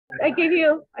I gave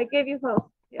you both.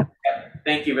 Yep.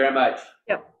 Thank you very much.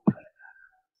 Yep.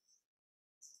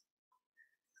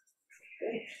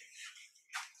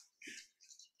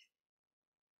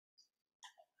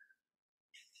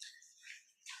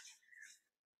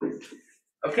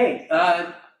 Okay,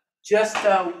 just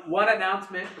one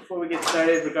announcement before we get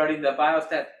started regarding the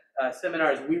Biostat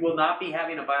seminars. We will not be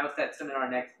having a Biostat seminar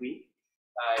next week.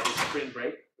 It's spring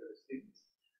break for the students.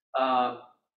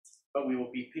 But we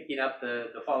will be picking up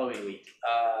the following week.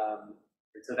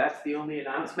 And so that's the only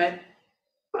announcement.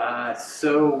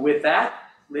 So with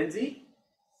that, Lindsay?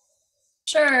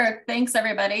 Sure, thanks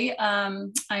everybody.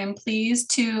 I am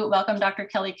pleased to welcome Dr.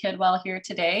 Kelley Kidwell here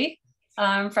today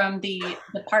from the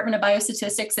Department of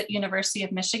Biostatistics at University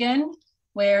of Michigan,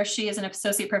 where she is an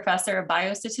associate professor of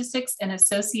biostatistics and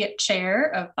associate chair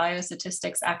of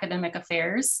biostatistics academic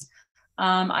affairs.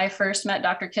 I first met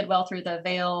Dr. Kidwell through the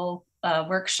Vail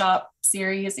workshop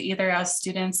series, either as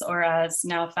students or as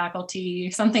now faculty,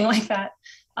 something like that.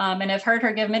 And I've heard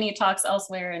her give many talks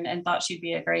elsewhere and thought she'd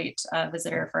be a great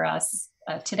visitor for us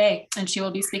today. And she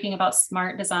will be speaking about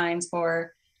smart designs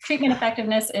for treatment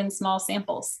effectiveness in small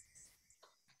samples.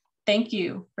 Thank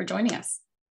you for joining us.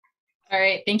 All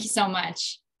right, thank you so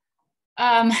much.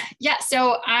 Yeah,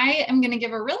 so I am going to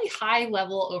give a really high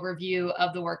level overview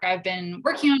of the work I've been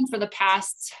working on for the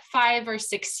past 5 or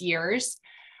 6 years.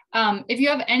 If you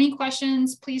have any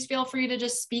questions, please feel free to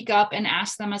just speak up and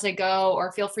ask them as I go,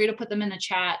 or feel free to put them in the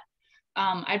chat.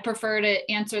 I'd prefer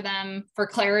to answer them for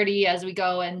clarity as we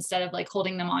go instead of like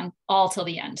holding them on all till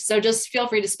the end. So just feel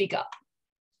free to speak up.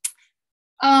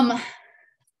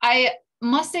 I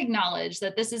must acknowledge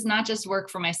that this is not just work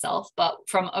for myself, but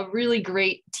from a really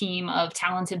great team of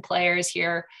talented players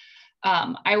here.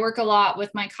 I work a lot with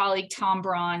my colleague, Tom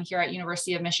Braun, here at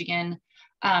University of Michigan.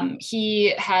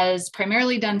 He has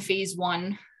primarily done phase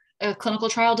 1 clinical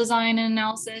trial design and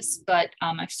analysis, but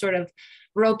I've sort of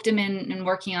roped him in and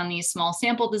working on these small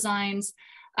sample designs.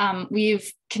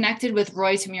 We've connected with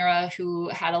Roy Tamura, who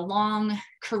had a long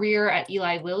career at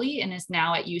Eli Lilly and is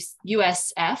now at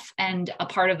USF and a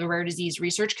part of the Rare Disease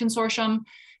Research Consortium,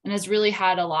 and has really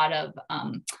had a lot of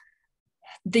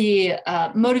the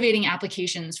motivating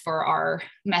applications for our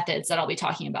methods that I'll be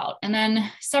talking about. And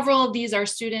then several of these are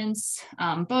students,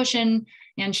 Boshin,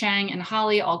 Yan Chang, and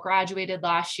Holly all graduated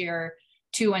last year.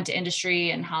 2 went to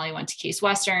industry and Holly went to Case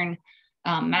Western.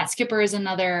 Matt Skipper is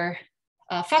another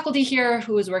faculty here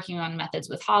who is working on methods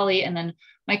with Holly. And then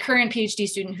my current PhD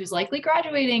student who's likely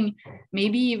graduating,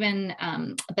 maybe even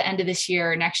at the end of this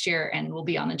year or next year, and will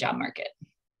be on the job market.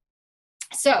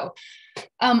 So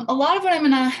a lot of what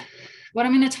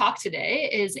I'm going to talk today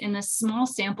is in the small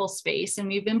sample space, and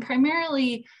we've been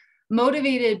primarily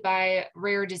motivated by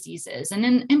rare diseases, and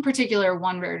in particular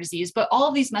one rare disease, but all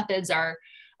of these methods are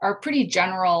pretty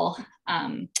general.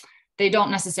 They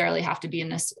don't necessarily have to be in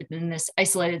this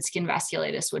isolated skin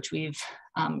vasculitis, which we've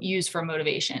used for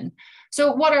motivation.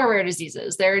 So what are rare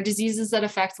diseases? They're diseases that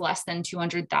affect less than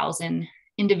 200,000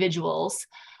 individuals.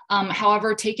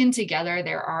 However, taken together,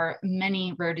 there are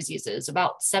many rare diseases,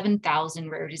 about 7,000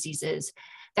 rare diseases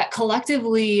that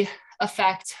collectively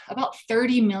affect about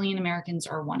 30 million Americans,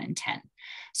 or 1 in 10.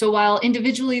 So while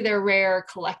individually they're rare,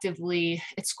 collectively,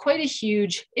 it's quite a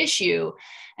huge issue.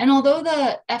 And although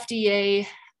the FDA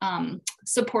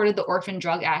supported the Orphan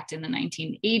Drug Act in the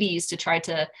 1980s to try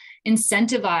to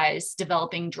incentivize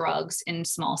developing drugs in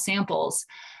small samples,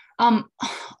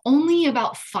 only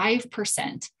about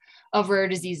 5% of rare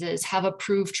diseases have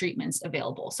approved treatments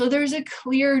available. So there's a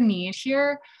clear need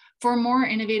here for more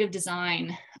innovative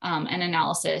design and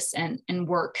analysis and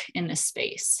work in this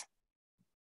space.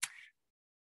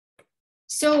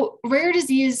 So rare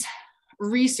disease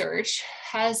research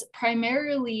has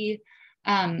primarily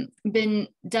been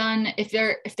done, if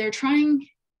they're trying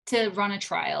to run a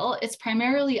trial, it's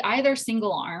primarily either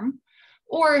single arm,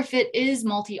 or if it is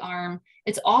multi-arm,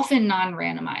 it's often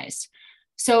non-randomized.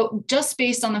 So just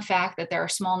based on the fact that there are a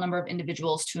small number of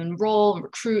individuals to enroll and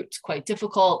recruit, it's quite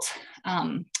difficult.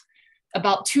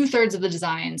 About 2/3 of the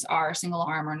designs are single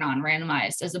arm or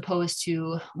non-randomized, as opposed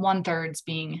to 1/3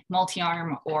 being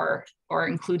multi-arm or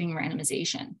including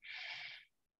randomization.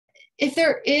 If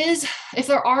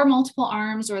there are multiple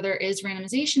arms or there is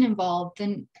randomization involved,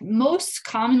 then most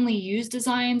commonly used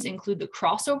designs include the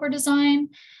crossover design.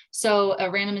 So a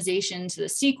randomization to the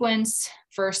sequence,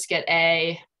 first get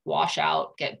A, wash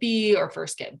out, get B, or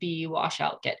first get B, wash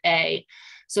out, get A,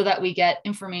 so that we get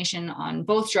information on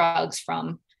both drugs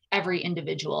from every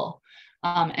individual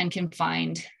and can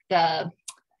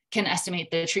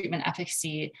estimate the treatment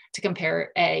efficacy to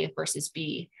compare A versus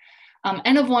B.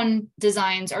 N of 1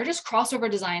 designs are just crossover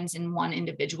designs in one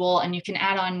individual, and you can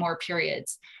add on more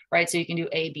periods. right? So you can do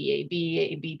A, B, A, B,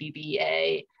 A, B, B, B,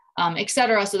 A, et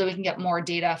cetera, so that we can get more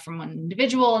data from one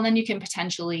individual. And then you can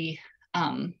potentially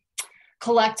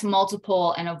collect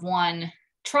multiple N of 1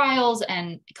 trials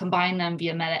and combine them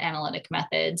via meta-analytic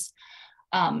methods.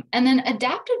 And then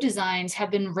adaptive designs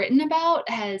have been written about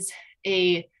as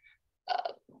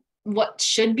what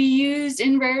should be used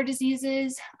in rare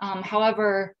diseases.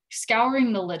 However,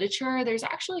 scouring the literature, there's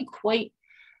actually quite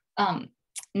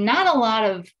not a lot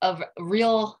of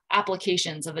real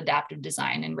applications of adaptive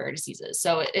design in rare diseases.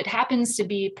 So it happens to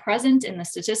be present in the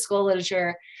statistical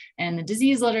literature and the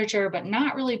disease literature, but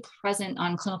not really present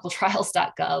on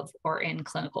clinicaltrials.gov or in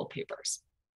clinical papers.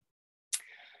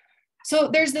 So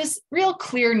there's this real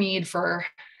clear need for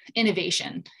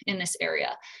innovation in this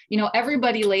area. You know,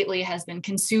 everybody lately has been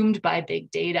consumed by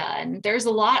big data, and there's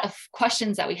a lot of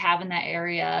questions that we have in that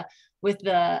area with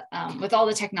all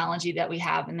the technology that we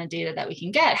have and the data that we can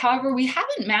get. However, we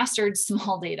haven't mastered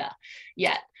small data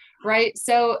yet, right?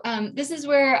 So this is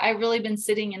where I've really been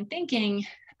sitting and thinking,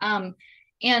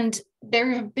 and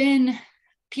there have been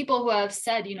people who have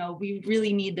said, you know, we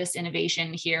really need this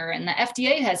innovation here, and the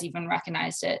FDA has even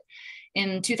recognized it.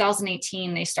 In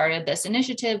 2018, they started this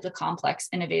initiative, the Complex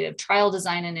Innovative Trial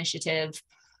Design Initiative,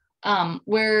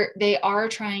 where they are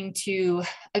trying to,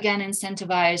 again,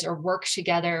 incentivize or work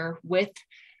together with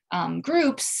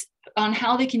groups on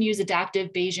how they can use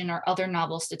adaptive Bayesian or other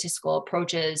novel statistical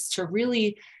approaches to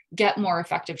really get more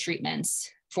effective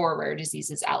treatments for rare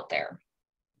diseases out there.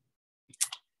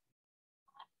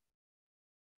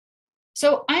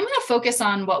 So I'm going to focus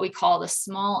on what we call the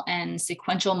small n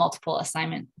sequential multiple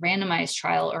assignment randomized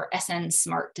trial, or SN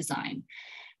SMART design.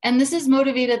 And this is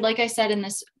motivated, like I said, in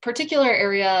this particular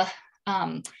area,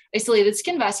 isolated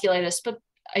skin vasculitis,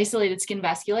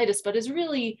 but is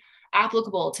really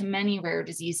applicable to many rare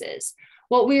diseases.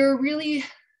 What we were really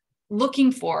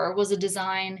looking for was a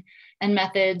design and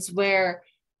methods where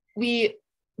we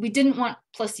didn't want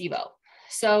placebo.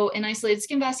 So in isolated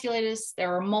skin vasculitis, there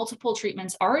were multiple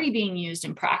treatments already being used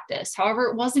in practice. However,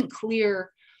 it wasn't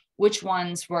clear which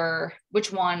one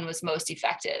was most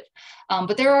effective,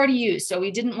 but they're already used. So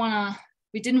we didn't want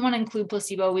to include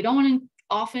placebo. We don't want to,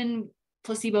 often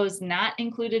placebo is not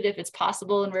included if it's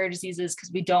possible in rare diseases,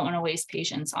 because we don't want to waste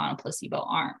patients on a placebo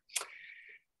arm.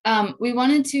 We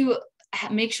wanted to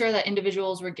make sure that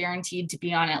individuals were guaranteed to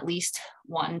be on at least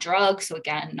one drug. So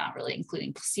again, not really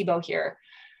including placebo here.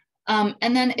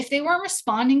 And then if they weren't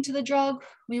responding to the drug,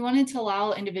 we wanted to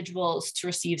allow individuals to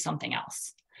receive something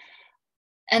else.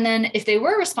 And then if they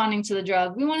were responding to the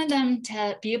drug, we wanted them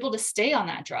to be able to stay on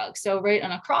that drug. So right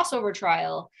on a crossover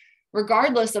trial,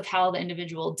 regardless of how the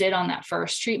individual did on that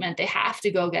first treatment, they have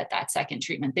to go get that second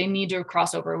treatment. They need to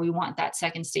cross over. We want that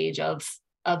second stage of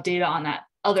data on that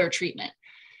other treatment.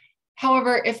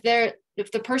 However, if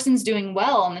the person's doing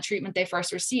well on the treatment they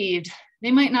first received,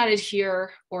 they might not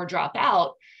adhere or drop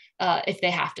out if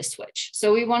they have to switch.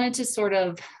 So we wanted to sort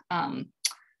of,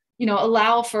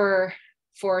 allow for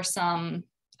some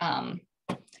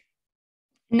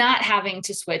not having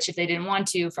to switch if they didn't want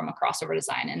to from a crossover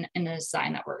design in the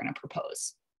design that we're going to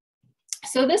propose.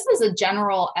 So this is a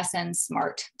general SN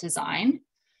SMART design.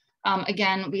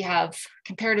 Again, we have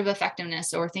comparative effectiveness.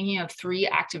 So we're thinking of 3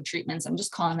 active treatments. I'm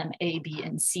just calling them A, B,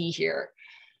 and C here.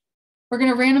 We're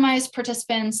going to randomize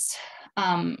participants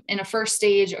in a first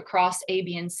stage across A,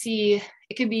 B, and C.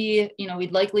 It could be,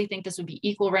 we'd likely think this would be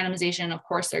equal randomization. Of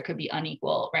course, there could be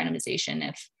unequal randomization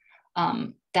if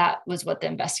that was what the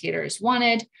investigators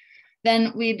wanted.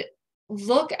 Then we'd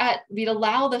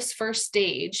allow this first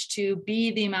stage to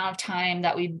be the amount of time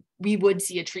that we would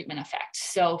see a treatment effect.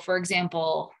 So for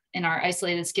example, in our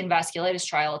isolated skin vasculitis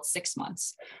trial, it's 6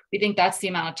 months. We think that's the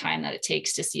amount of time that it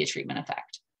takes to see a treatment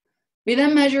effect. We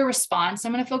then measure response.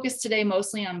 I'm going to focus today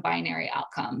mostly on binary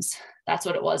outcomes. That's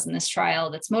what it was in this trial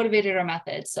that's motivated our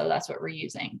method, so that's what we're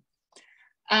using.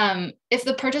 If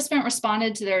the participant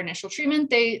responded to their initial treatment,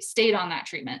 they stayed on that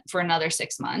treatment for another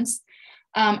 6 months.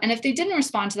 And if they didn't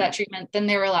respond to that treatment, then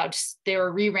they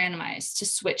were re-randomized to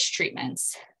switch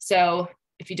treatments. So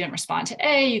if you didn't respond to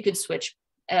A, you could switch,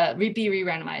 be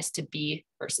re-randomized to B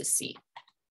versus C,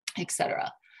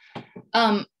 etc.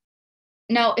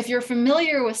 Now, if you're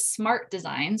familiar with SMART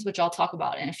designs, which I'll talk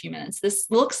about in a few minutes, this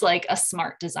looks like a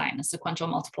SMART design, a sequential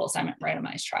multiple assignment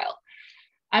randomized trial.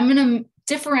 I'm going to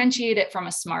differentiate it from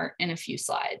a SMART in a few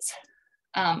slides.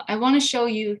 I want to show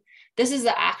you, this is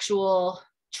the actual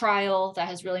trial that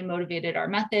has really motivated our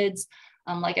methods.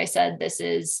 Like I said, this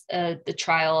is the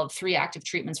trial of 3 active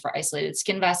treatments for isolated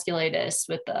skin vasculitis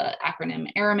with the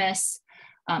acronym ARAMIS.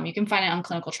 You can find it on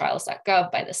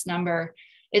clinicaltrials.gov by this number.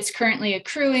 It's currently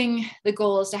accruing. The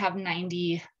goal is to have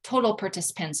 90 total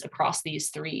participants across these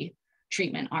 3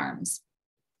 treatment arms,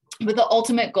 with the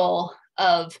ultimate goal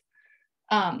of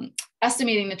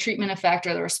estimating the treatment effect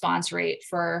or the response rate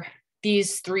for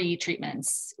these 3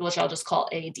 treatments, which I'll just call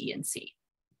A, D, and C.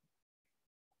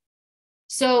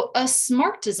 So a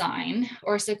SMART design,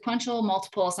 or sequential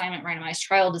multiple assignment randomized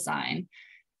trial design,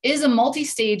 is a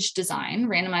multi-stage design,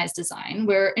 randomized design,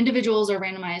 where individuals are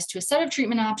randomized to a set of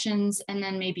treatment options and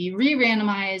then maybe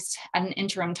re-randomized at an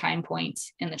interim time point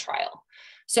in the trial.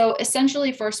 So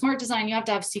essentially for a SMART design, you have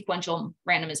to have sequential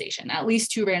randomization, at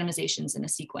least 2 randomizations in a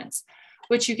sequence,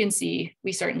 which you can see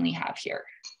we certainly have here.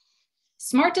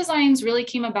 SMART designs really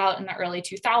came about in the early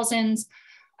 2000s.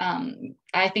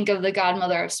 I think of the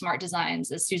godmother of SMART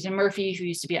designs as Susan Murphy, who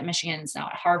used to be at Michigan, is now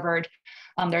at Harvard.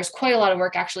 There's quite a lot of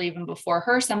work actually even before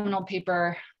her seminal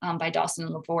paper by Dawson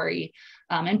and Lavori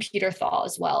and Peter Thal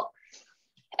as well,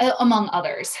 among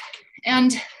others.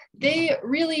 And they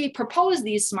really propose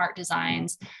these SMART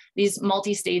designs, these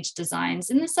multi-stage designs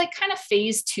in this like kind of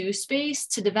phase 2 space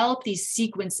to develop these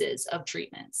sequences of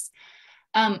treatments.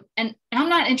 And I'm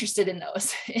not interested in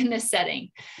those in this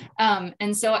setting.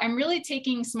 And so I'm really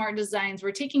taking SMART designs,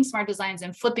 we're taking SMART designs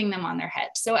and flipping them on their head.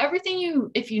 So everything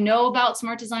if you know about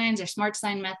SMART designs or SMART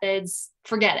design methods,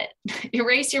 forget it,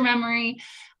 erase your memory.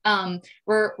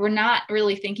 We're not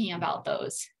really thinking about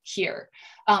those here.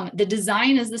 The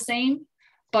design is the same,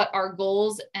 but our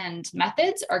goals and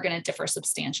methods are going to differ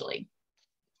substantially.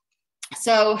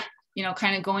 So,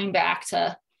 kind of going back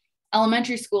to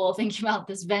elementary school, thinking about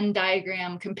this Venn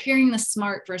diagram, comparing the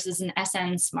SMART versus an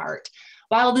SN SMART.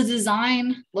 While the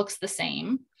design looks the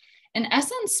same, an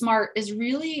SN SMART is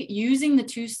really using the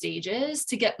 2 stages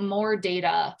to get more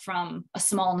data from a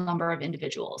small number of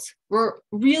individuals. We're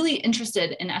really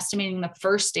interested in estimating the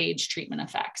first stage treatment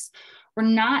effects. We're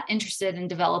not interested in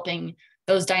developing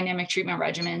those dynamic treatment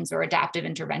regimens or adaptive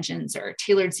interventions or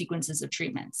tailored sequences of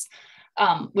treatments,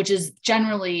 which is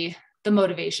generally the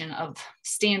motivation of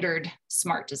standard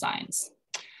SMART designs.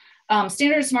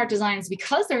 Standard SMART designs,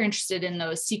 because they're interested in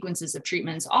those sequences of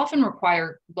treatments, often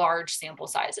require large sample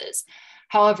sizes.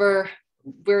 However,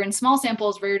 we're in small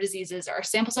samples, rare diseases, our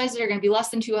sample sizes are going to be less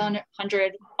than 200,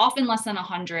 often less than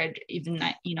 100, even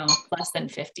less than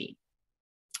 50.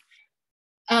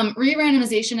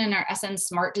 Re-randomization in our SN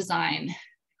SMART design,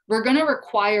 we're going to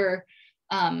require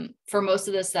for most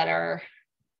of this that are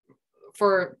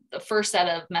for the first set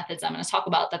of methods I'm going to talk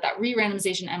about, that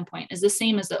re-randomization endpoint is the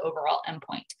same as the overall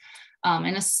endpoint.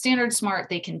 In a standard SMART,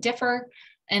 they can differ.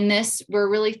 In this, we're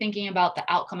really thinking about the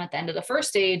outcome at the end of the first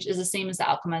stage is the same as the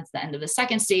outcome at the end of the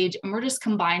second stage. And we're just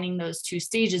combining those 2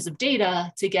 stages of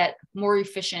data to get more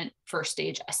efficient first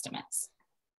stage estimates.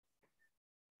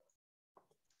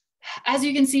 As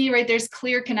you can see, right, there's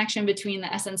clear connection between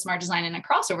the SN SMART design and a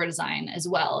crossover design as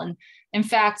well. And in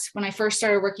fact, when I first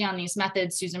started working on these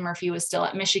methods, Susan Murphy was still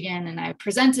at Michigan and I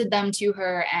presented them to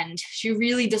her and she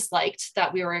really disliked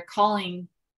that we were calling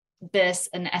this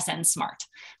an SN SMART,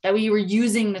 that we were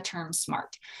using the term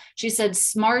SMART. She said,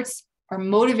 SMARTs are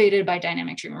motivated by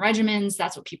dynamic treatment regimens.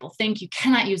 That's what people think. You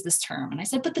cannot use this term. And I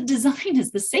said, but the design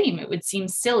is the same. It would seem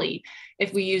silly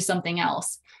if we use something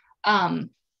else.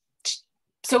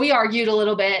 So we argued a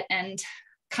little bit and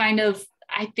kind of,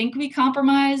 I think we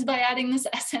compromised by adding this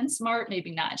SN SMART,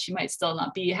 maybe not, she might still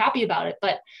not be happy about it,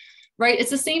 but right, it's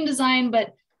the same design,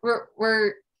 but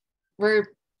we're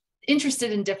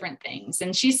interested in different things.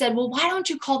 And she said, well, why don't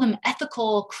you call them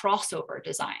ethical crossover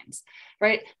designs,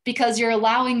 right? Because you're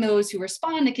allowing those who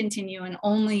respond to continue and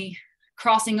only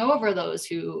crossing over those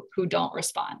who don't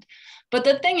respond. But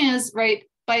the thing is, right,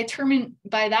 by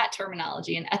that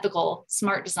terminology, an ethical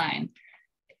SMART design,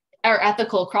 or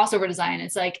ethical crossover design,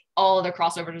 it's like all other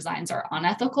crossover designs are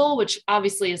unethical, which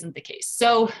obviously isn't the case.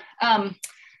 So,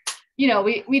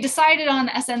 we decided on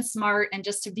SN SMART, and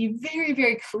just to be very,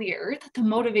 very clear that the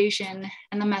motivation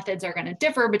and the methods are going to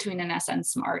differ between an SN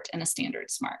SMART and a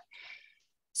standard SMART.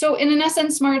 So in an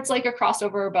SN SMART, it's like a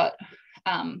crossover, but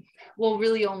we'll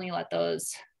really only let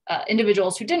those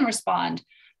individuals who didn't respond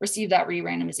receive that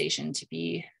re-randomization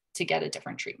to get a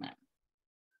different treatment.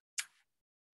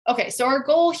 Okay, so our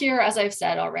goal here, as I've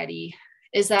said already,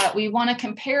 is that we want to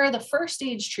compare the first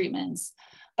stage treatments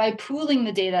by pooling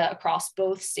the data across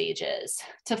both stages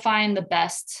to find the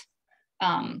best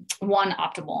one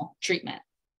optimal treatment.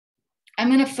 I'm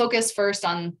going to focus first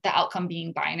on the outcome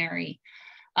being binary.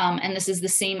 And this is the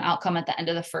same outcome at the end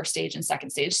of the first stage and second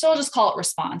stage. So I'll just call it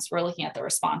response. We're looking at the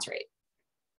response rate.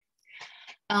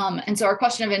 And so our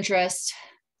question of interest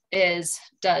is,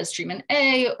 does treatment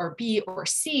A or B or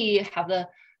C have the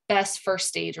best first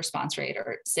stage response rate,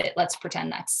 or let's pretend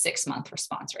that's 6-month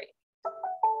response rate.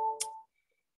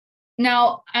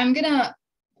 Now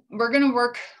we're gonna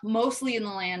work mostly in the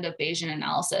land of Bayesian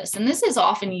analysis. And this is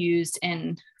often used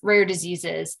in rare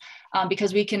diseases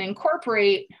because we can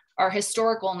incorporate our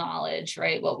historical knowledge,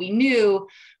 right? What we knew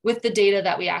with the data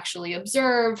that we actually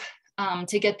observe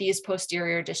to get these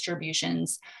posterior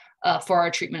distributions for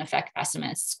our treatment effect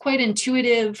estimates. It's quite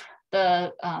intuitive,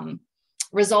 the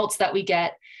results that we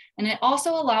get. And it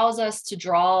also allows us to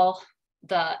draw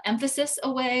the emphasis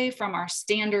away from our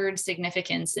standard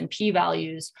significance and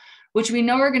p-values, which we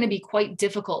know are going to be quite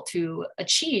difficult to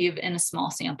achieve in a small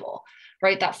sample,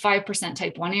 right? That 5%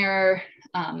 type 1 error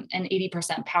and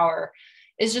 80% power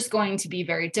is just going to be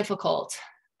very difficult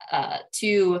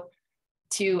to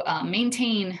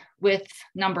maintain with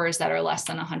numbers that are less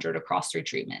than 100 across 3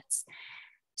 treatments.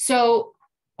 So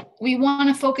we want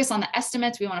to focus on the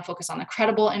estimates, we want to focus on the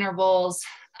credible intervals,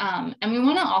 and we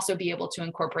want to also be able to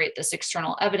incorporate this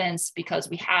external evidence because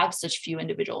we have such few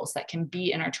individuals that can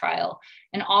be in our trial.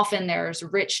 And often there's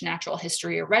rich natural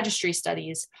history or registry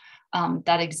studies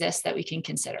that exist that we can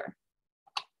consider.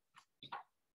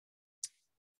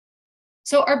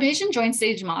 So our Bayesian joint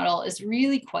stage model is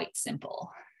really quite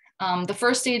simple. The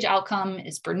first stage outcome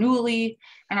is Bernoulli,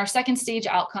 and our second stage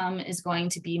outcome is going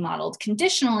to be modeled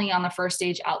conditionally on the first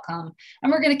stage outcome.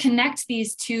 And we're going to connect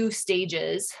these 2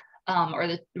 stages or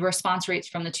the response rates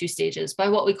from the 2 stages by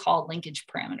what we call linkage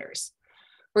parameters.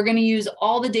 We're going to use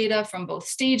all the data from both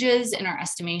stages in our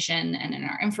estimation and in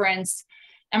our inference,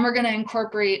 and we're going to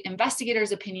incorporate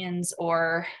investigators' opinions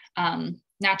or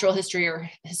natural history or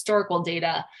historical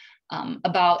data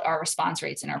about our response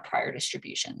rates in our prior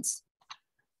distributions.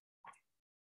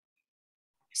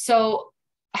 So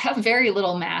I have very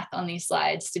little math on these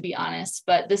slides, to be honest,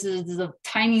 but this is a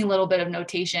tiny little bit of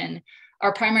notation.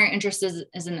 Our primary interest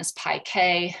is in this pi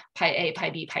k, pi a, pi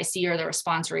b, pi c are the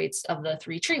response rates of the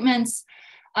 3 treatments.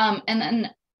 And then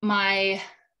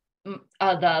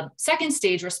the second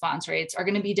stage response rates are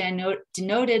going to be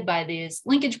denoted by these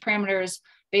linkage parameters,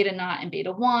 beta naught and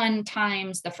beta 1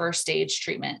 times the first stage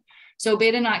treatment. So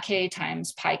beta naught k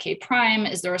times pi k prime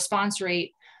is the response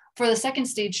rate for the second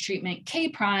stage treatment k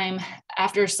prime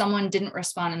after someone didn't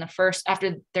respond in the first,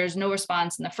 after there's no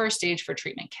response in the first stage for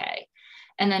treatment k.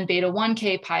 And then beta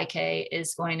 1k pi k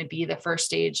is going to be the first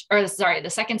stage, or sorry, the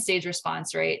second stage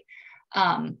response rate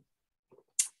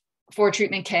for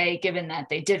treatment k, given that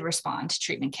they did respond to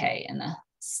treatment k in the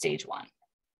stage 1.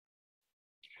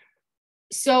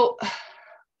 So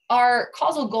our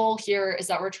causal goal here is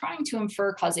that we're trying to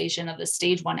infer causation of the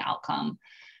stage 1 outcome,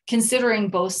 considering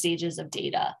both stages of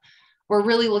data. We're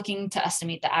really looking to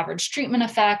estimate the average treatment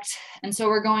effect. And so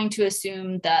we're going to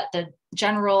assume that the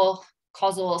general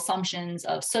causal assumptions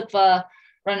of SUTVA,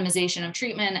 randomization of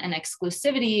treatment, and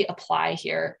exclusivity apply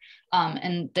here.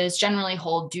 And those generally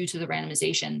hold due to the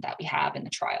randomization that we have in the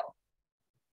trial.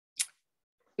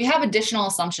 We have additional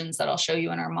assumptions that I'll show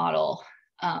you in our model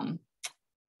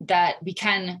that we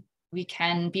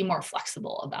can be more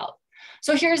flexible about.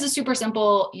 So here's a super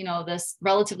simple, this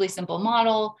relatively simple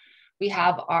model. We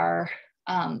have our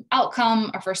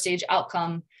outcome, our first stage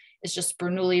outcome is just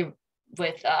Bernoulli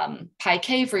with pi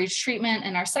k for each treatment.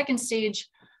 And our second stage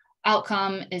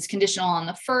outcome is conditional on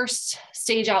the first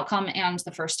stage outcome and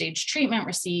the first stage treatment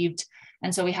received.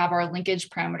 And so we have our linkage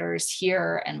parameters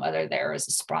here and whether there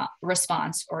is a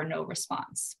response or no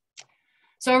response.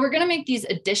 So we're going to make these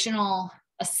additional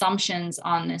assumptions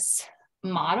on this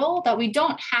model that we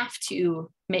don't have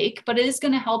to make, but it is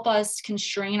going to help us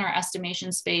constrain our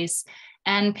estimation space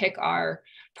and pick our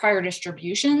prior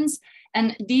distributions.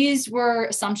 And these were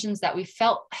assumptions that we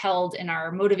felt held in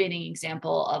our motivating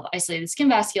example of isolated skin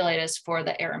vasculitis for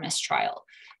the Aramis trial.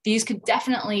 These could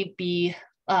definitely be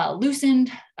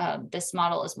loosened. This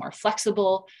model is more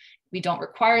flexible. We don't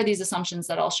require these assumptions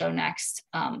that I'll show next,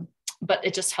 but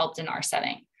it just helped in our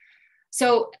setting.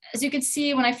 So as you can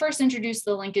see, when I first introduced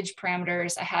the linkage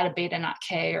parameters, I had a beta naught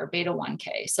k or beta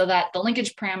 1k so that the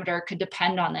linkage parameter could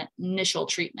depend on the initial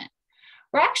treatment.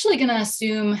 We're actually going to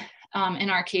assume in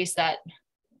our case that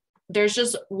there's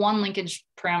just one linkage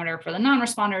parameter for the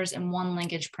non-responders and one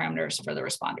linkage parameters for the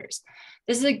responders.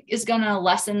 This is going to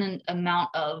lessen the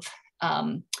amount of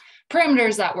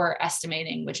parameters that we're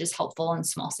estimating, which is helpful in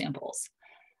small samples.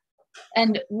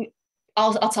 And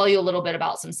I'll tell you a little bit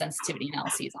about some sensitivity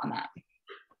analyses on that.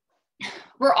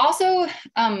 We're also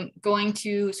going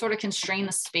to sort of constrain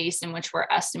the space in which we're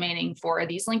estimating for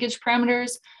these linkage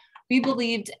parameters. We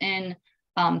believed in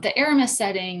the Aramis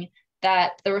setting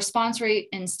that the response rate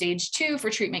in stage 2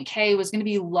 for treatment K was going to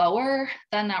be lower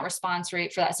than that response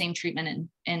rate for that same treatment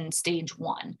in stage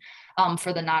 1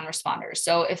 for the non-responders.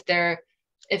 So if there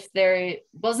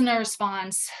wasn't a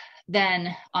response,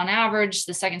 then on average,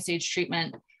 the second stage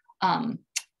treatment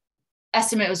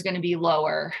estimate was going to be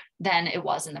lower than it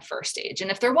was in the first stage.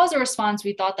 And if there was a response,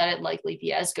 we thought that it'd likely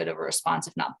be as good of a response,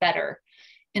 if not better,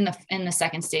 in the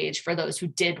second stage for those who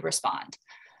did respond.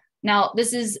 Now,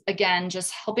 this is, again,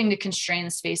 just helping to constrain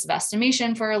the space of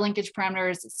estimation for our linkage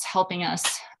parameters. It's helping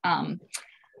us,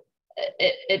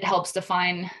 it helps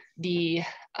define the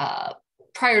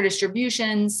prior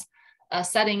distributions,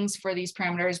 settings for these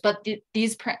parameters, but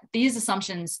these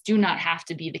assumptions do not have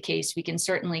to be the case. We can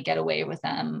certainly get away with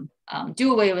them,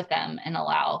 do away with them, and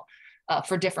allow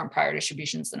for different prior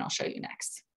distributions than I'll show you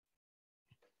next.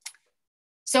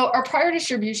 So our prior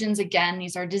distributions, again,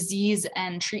 these are disease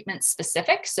and treatment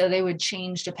specific, so they would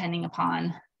change depending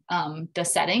upon the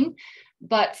setting.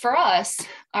 But for us,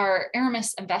 our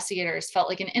Aramis investigators felt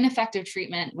like an ineffective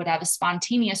treatment would have a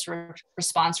spontaneous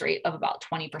response rate of about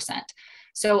 20%.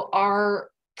 So our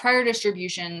prior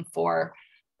distribution for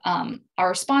our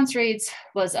response rates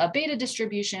was a beta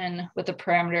distribution with the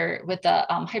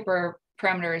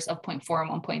hyperparameters of 0.4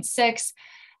 and 1.6.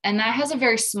 And that has a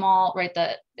very small, right,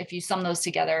 if you sum those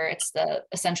together, it's the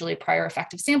essentially prior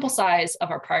effective sample size of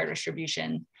our prior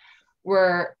distribution.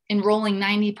 We're enrolling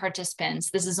 90 participants.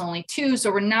 This is only 2,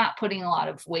 so we're not putting a lot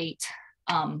of weight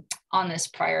on this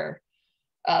prior,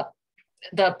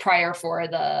 the prior for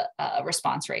the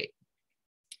response rate.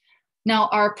 Now,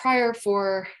 our prior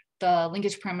for the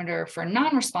linkage parameter for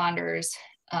non-responders,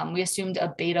 we assumed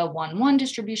a beta 1,1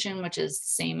 distribution, which is the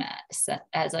same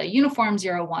as a uniform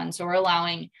 0,1. So we're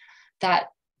allowing that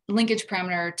linkage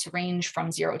parameter to range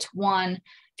from 0 to 1. If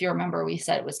you remember, we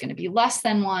said it was going to be less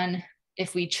than 1.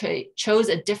 If we chose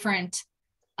a different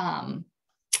prior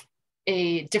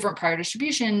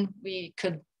distribution, we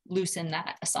could loosen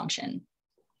that assumption.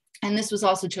 And this was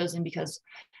also chosen because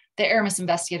the Aramis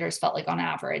investigators felt like on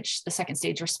average, the second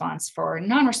stage response for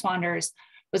non-responders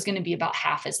was going to be about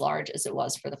half as large as it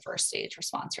was for the first stage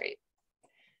response rate.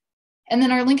 And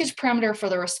then our linkage parameter for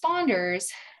the responders,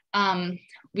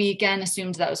 we again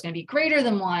assumed that was going to be greater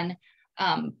than 1,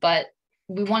 but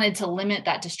we wanted to limit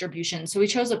that distribution. So we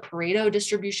chose a Pareto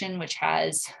distribution, which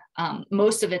has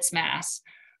most of its mass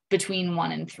between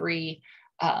 1 and 3,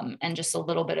 and just a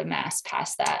little bit of mass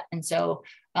past that. And so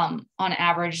on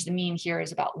average, the mean here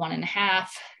is about 1.5.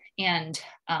 And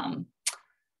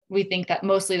we think that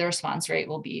mostly the response rate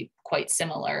will be quite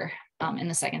similar in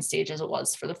the second stage as it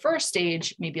was for the first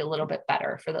stage, maybe a little bit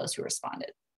better for those who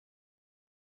responded.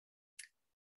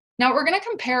 Now we're going to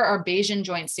compare our Bayesian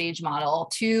joint stage model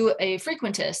to a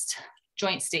frequentist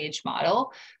joint stage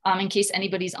model in case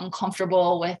anybody's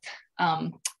uncomfortable with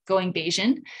going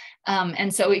Bayesian.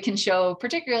 And so we can show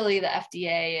particularly the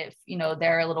FDA, if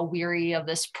they're a little weary of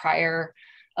this prior,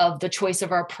 of the choice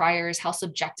of our priors, how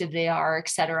subjective they are, et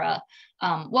cetera.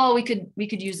 Well, we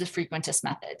could use the frequentist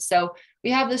method. So we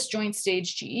have this joint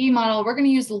stage GE model. We're going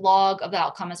to use the log of the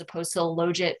outcome as opposed to the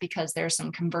logit because there's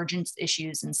some convergence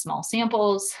issues in small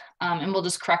samples, and we'll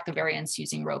just correct the variance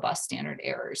using robust standard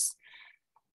errors.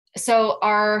 So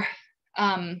our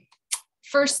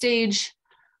first stage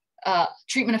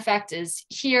treatment effect is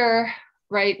here,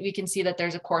 right? We can see that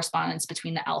there's a correspondence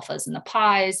between the alphas and the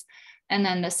pi's. And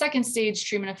then the second stage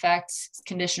treatment effect is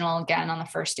conditional again on the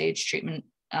first stage treatment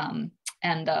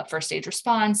and the first stage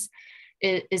response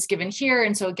is given here.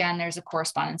 And so again, there's a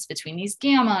correspondence between these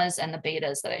gammas and the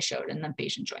betas that I showed in the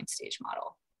Bayesian joint stage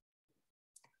model.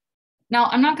 Now,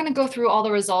 I'm not going to go through all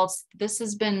the results. This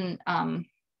has been,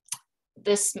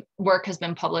 this work has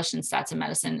been published in Stats and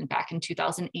Medicine back in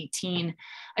 2018.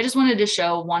 I just wanted to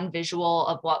show one visual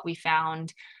of what we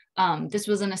found. This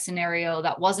was in a scenario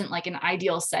that wasn't like an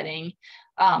ideal setting,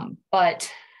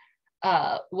 but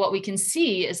what we can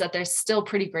see is that there's still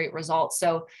pretty great results.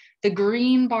 So the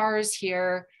green bars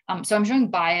here, so I'm showing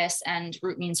bias and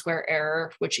root mean square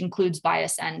error, which includes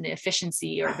bias and the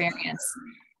efficiency or variance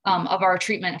of our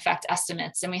treatment effect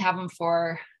estimates. And we have them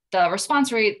for the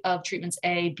response rate of treatments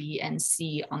A, B, and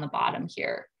C on the bottom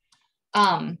here.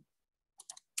 And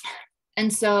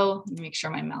so let me make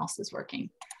sure my mouse is working.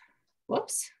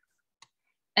 Whoops.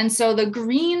 And so the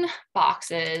green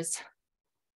boxes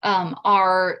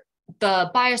are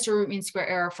the bias or root mean square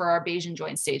error for our Bayesian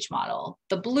joint stage model.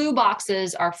 The blue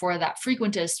boxes are for that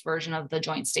frequentist version of the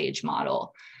joint stage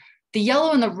model. The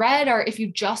yellow and the red are if you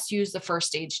just use the first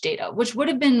stage data, which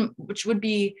would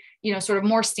be, sort of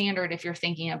more standard if you're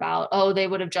thinking about, oh, they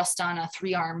would have just done a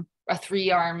three-arm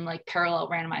like parallel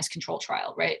randomized control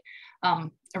trial, right? A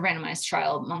randomized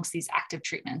trial amongst these active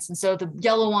treatments. And so the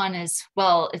yellow one is,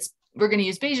 well, we're going to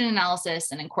use Bayesian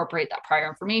analysis and incorporate that prior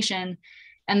information.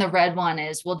 And the red one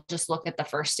is, we'll just look at the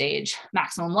first stage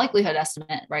maximum likelihood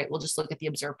estimate, right? We'll just look at the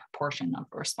observed proportion of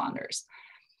responders.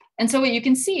 And so what you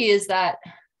can see is that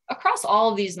across all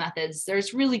of these methods,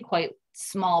 there's really quite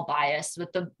small bias,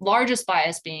 with the largest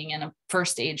bias being in a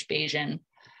first stage Bayesian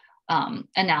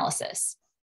analysis.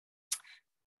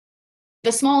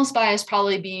 The smallest bias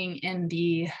probably being in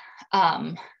the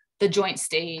joint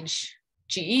stage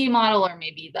GE model, or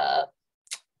maybe the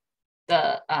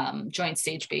joint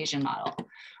stage Bayesian model.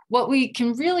 What we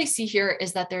can really see here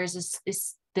is that there's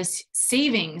this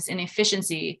savings in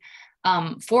efficiency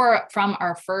from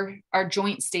our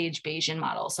joint stage Bayesian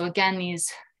model. So again, these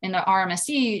in the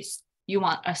RMSE, you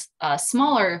want a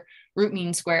smaller root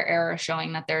mean square error,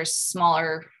 showing that there's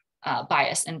smaller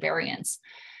bias and variance.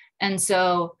 And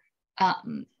so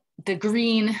the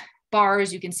green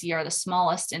bars you can see are the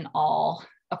smallest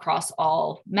across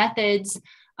all methods.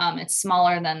 It's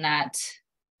smaller than that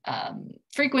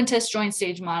frequentist joint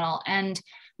stage model, and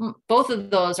both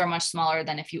of those are much smaller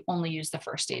than if you only use the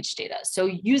first stage data. So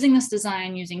using this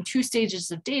design, using 2 stages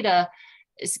of data,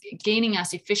 is gaining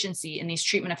us efficiency in these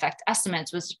treatment effect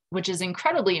estimates, which is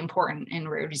incredibly important in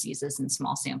rare diseases and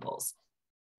small samples.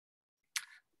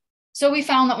 So we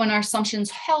found that when our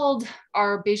assumptions held,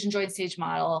 our Bayesian joint stage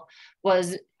model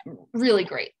was really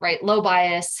great, right? Low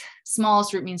bias,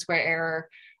 smallest root mean square error,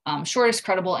 shortest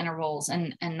credible intervals,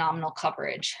 and nominal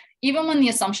coverage. Even when the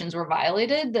assumptions were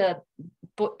violated, the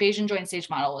Bayesian joint stage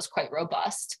model was quite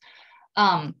robust.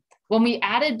 When we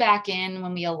added back in,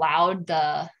 when we allowed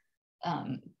the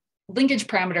linkage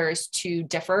parameters to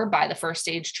differ by the first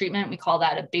stage treatment, we call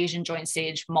that a Bayesian joint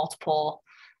stage multiple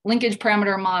linkage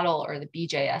parameter model, or the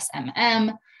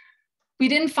BJSMM. We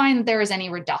didn't find that there was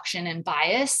any reduction in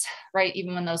bias, right?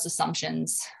 Even when those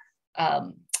assumptions,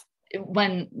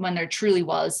 when there truly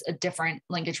was a different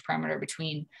linkage parameter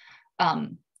between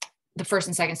the first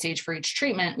and second stage for each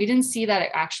treatment, we didn't see that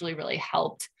it actually really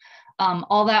helped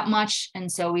all that much.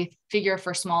 And so we figure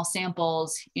for small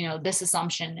samples, this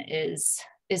assumption is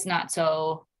not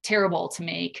so terrible to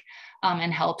make,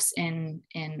 and helps in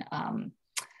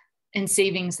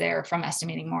savings there from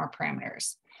estimating more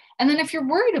parameters. And then if you're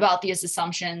worried about these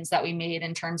assumptions that we made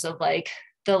in terms of like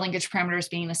the linkage parameters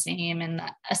being the same and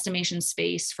the estimation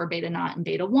space for beta naught and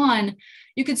beta 1,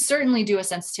 you could certainly do a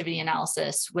sensitivity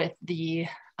analysis with the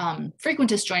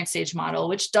frequentist joint stage model,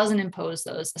 which doesn't impose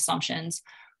those assumptions.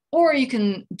 Or you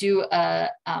can do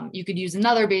you could use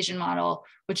another Bayesian model,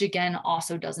 which again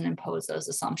also doesn't impose those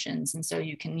assumptions. And so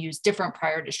you can use different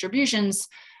prior distributions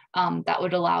that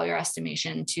would allow your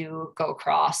estimation to go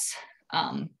across,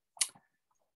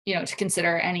 to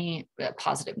consider any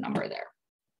positive number there.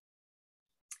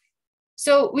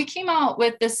 So we came out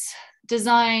with this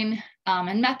design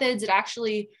and methods. It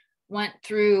actually went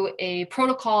through a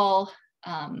protocol.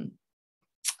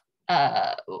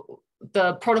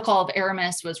 The protocol of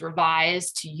Aramis was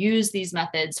revised to use these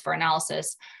methods for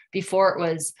analysis before it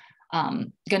was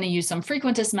going to use some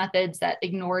frequentist methods that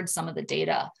ignored some of the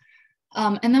data.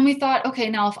 And then we thought, okay,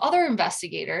 now if other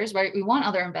investigators, right, we want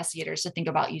other investigators to think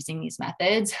about using these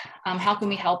methods, how can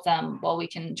we help them? Well, we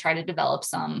can try to develop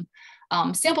some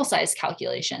sample size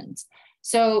calculations.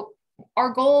 So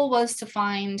our goal was to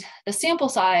find the sample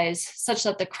size such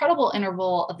that the credible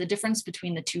interval of the difference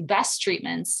between the 2 best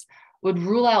treatments would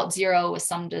rule out 0 with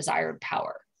some desired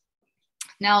power.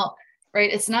 Now,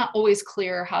 right, it's not always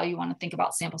clear how you want to think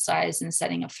about sample size in a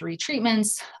setting of 3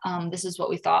 treatments. This is what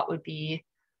we thought would be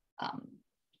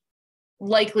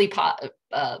likely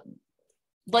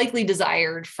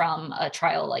desired from a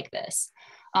trial like this.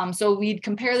 So we'd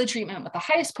compare the treatment with the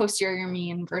highest posterior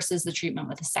mean versus the treatment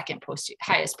with the second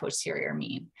highest posterior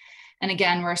mean. And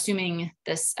again, we're assuming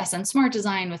this SN SMART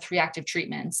design with 3 active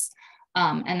treatments,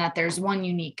 and that there's 1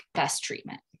 unique best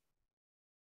treatment.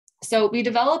 So we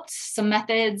developed some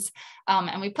methods,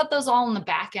 and we put those all in the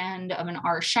back end of an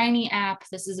R-Shiny app.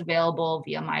 This is available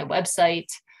via my website.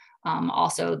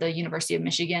 Also the University of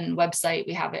Michigan website,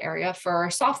 we have an area for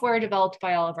software developed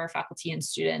by all of our faculty and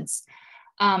students.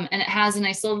 And it has a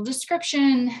nice little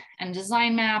description and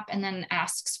design map, and then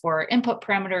asks for input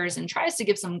parameters and tries to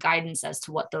give some guidance as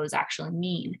to what those actually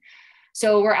mean.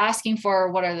 So we're asking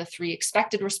for what are the 3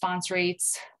 expected response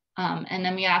rates, and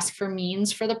then we ask for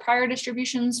means for the prior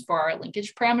distributions for our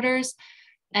linkage parameters.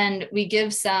 And we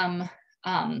give some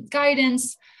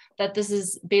guidance that this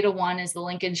is beta 1 is the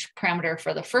linkage parameter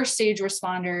for the first stage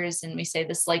responders. And we say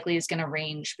this likely is going to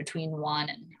range between 1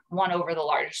 and 1 over the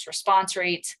largest response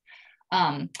rate.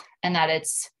 And that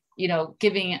it's,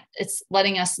 it's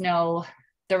letting us know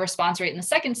the response rate in the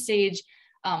second stage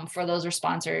for those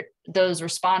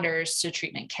responders to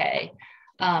treatment K.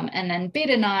 And then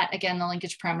beta naught, again, the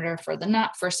linkage parameter for the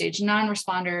first stage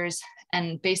non-responders.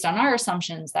 And based on our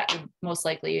assumptions, that would most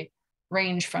likely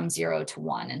range from 0 to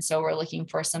 1. And so we're looking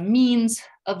for some means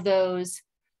of those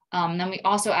Then we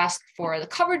also ask for the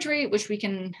coverage rate, which we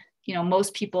can,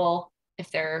 most people,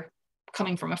 if they're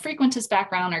coming from a frequentist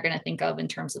background, are going to think of in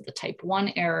terms of the type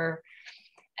 1 error.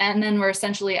 And then we're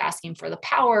essentially asking for the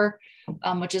power,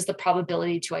 which is the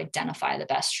probability to identify the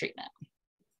best treatment.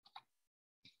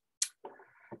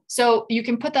 So you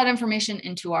can put that information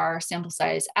into our sample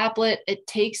size applet. It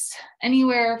takes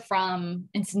anywhere from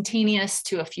instantaneous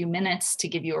to a few minutes to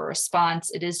give you a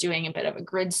response. It is doing a bit of a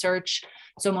grid search.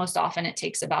 So most often it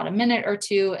takes about a minute or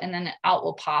two, and then out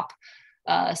will pop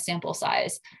sample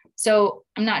size. So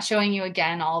I'm not showing you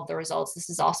again all of the results. This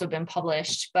has also been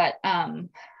published, but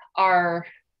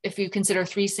if you consider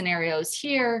 3 scenarios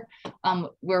here,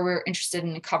 where we're interested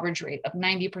in a coverage rate of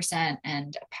 90%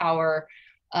 and a power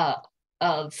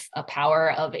of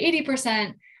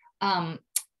 80%,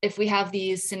 if we have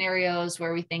these scenarios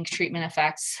where we think treatment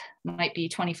effects might be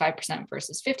 25%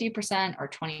 versus 50%, or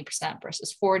 20%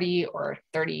 versus 40, or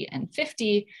 30 and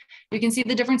 50, you can see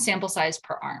the different sample size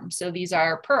per arm. So these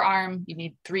are per arm, you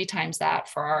need 3 times that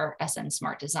for our SN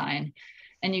Smart design.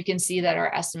 And you can see that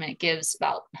our estimate gives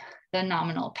about the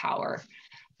nominal power.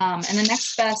 And the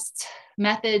next best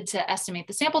method to estimate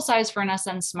the sample size for an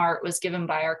SN Smart was given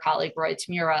by our colleague Roy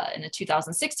Tamura in a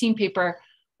 2016 paper,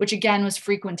 which again was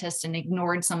frequentist and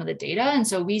ignored some of the data. And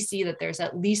so we see that there's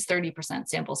at least 30%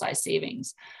 sample size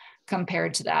savings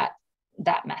compared to that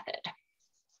method.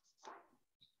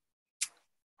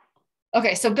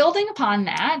 Okay, so building upon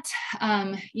that,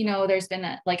 there's been,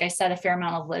 like I said, a fair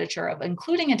amount of literature of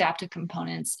including adaptive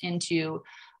components into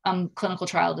clinical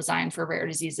trial design for rare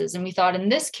diseases. And we thought in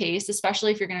this case,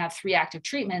 especially if you're going to have 3 active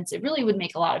treatments, it really would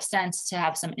make a lot of sense to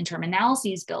have some interim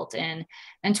analyses built in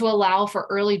and to allow for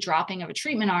early dropping of a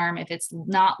treatment arm if it's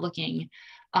not looking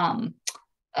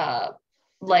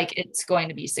like it's going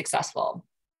to be successful.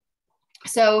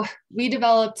 So we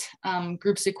developed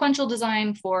group sequential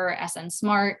design for SN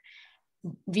Smart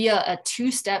via a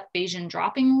 2-step Bayesian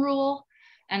dropping rule.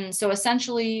 And so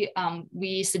essentially,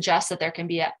 we suggest that there can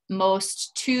be at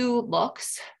most 2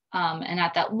 looks. And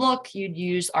at that look, you'd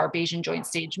use our Bayesian joint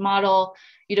stage model.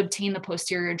 You'd obtain the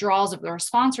posterior draws of the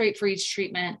response rate for each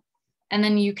treatment. And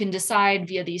then you can decide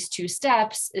via these 2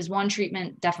 steps, is one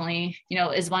treatment definitely,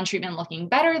 is one treatment looking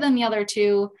better than the other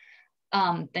 2?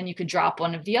 Then you could drop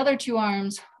one of the other 2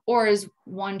 arms, or is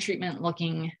one treatment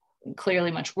looking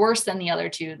clearly much worse than the other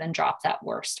 2, then drop that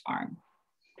worst arm.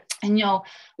 And,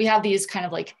 we have these kind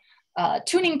of like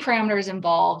tuning parameters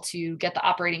involved to get the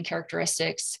operating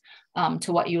characteristics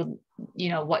to what you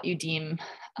deem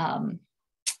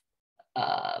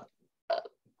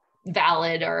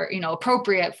valid or,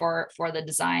 appropriate for the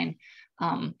design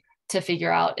to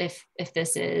figure out if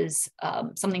this is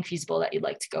something feasible that you'd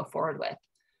like to go forward with.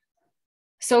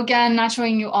 So again, not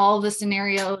showing you all the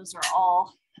scenarios or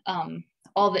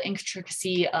all the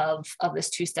intricacy of this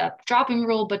 2-step dropping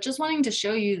rule, but just wanting to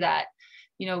show you that,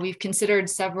 we've considered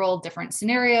several different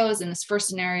scenarios. In this first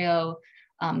scenario,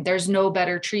 there's no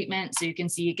better treatment. So you can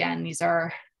see again, these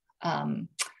are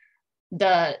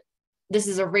this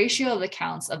is a ratio of the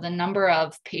counts of the number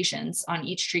of patients on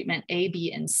each treatment A,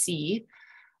 B, and C.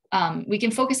 We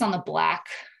can focus on the black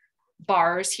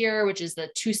bars here, which is the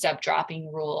 2-step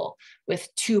dropping rule with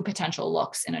 2 potential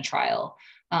looks in a trial.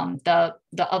 The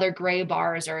other gray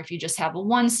bars are if you just have a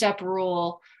 1-step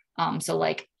rule. So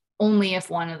like only if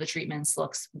one of the treatments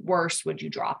looks worse would you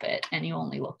drop it, and you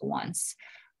only look once.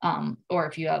 Or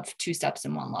if you have 2 steps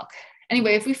in 1 look.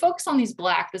 Anyway, if we focus on these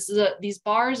black, these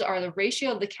bars are the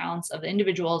ratio of the counts of the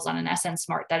individuals on an SN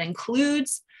Smart that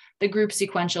includes the group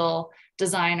sequential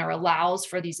design or allows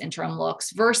for these interim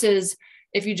looks, versus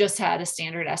if you just had a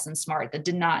standard SN Smart that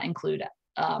did not include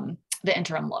the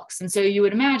interim looks. And so you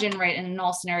would imagine, right, in a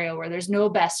null scenario where there's no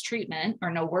best treatment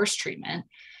or no worst treatment,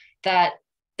 that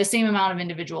the same amount of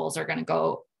individuals are going to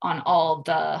go on all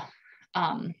the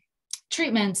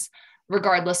treatments,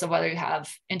 regardless of whether you have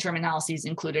interim analyses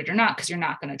included or not, because you're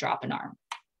not going to drop an arm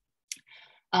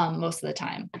most of the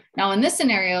time. Now, in this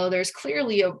scenario, there's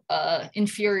clearly a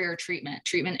inferior treatment.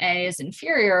 Treatment A is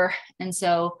inferior. And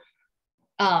so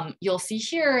you'll see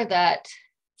here that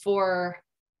for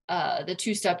the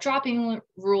 2-step dropping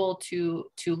rule to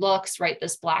looks, right,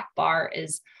 this black bar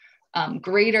is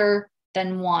greater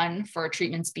than 1 for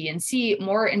treatments B and C.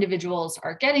 More individuals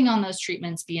are getting on those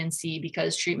treatments B and C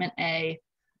because treatment A,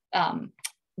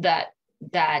 that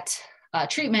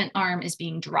treatment arm is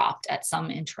being dropped at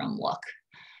some interim look.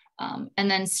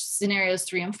 And then scenarios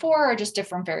 3 and 4 are just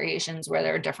different variations where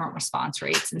there are different response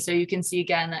rates. And so you can see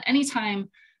again that anytime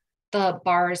the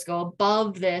bars go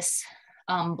above this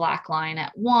black line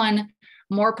at 1,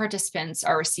 more participants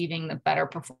are receiving the better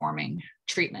performing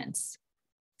treatments.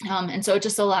 And so it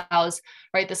just allows,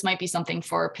 right, this might be something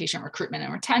for patient recruitment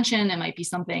and retention. It might be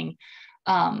something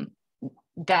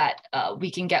that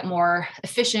we can get more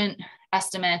efficient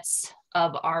estimates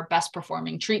of our best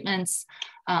performing treatments.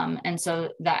 And so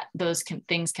that those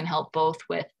things can help both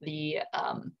with the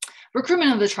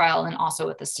recruitment of the trial and also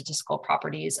with the statistical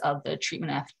properties of the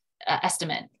treatment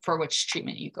estimate for which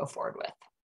treatment you go forward with.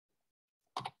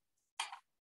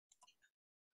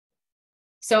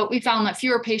 So we found that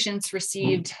fewer patients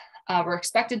were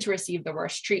expected to receive the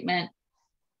worst treatment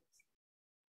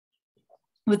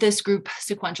with this group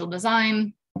sequential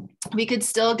design. We could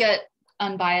still get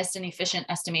unbiased and efficient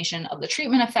estimation of the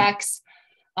treatment effects,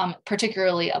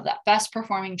 particularly of that best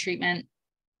performing treatment.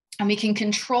 And we can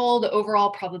control the overall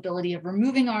probability of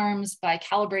removing arms by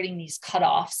calibrating these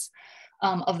cutoffs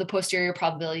of the posterior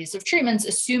probabilities of treatments,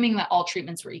 assuming that all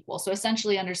treatments were equal. So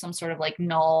essentially under some sort of like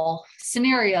null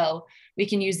scenario, we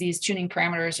can use these tuning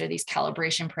parameters or these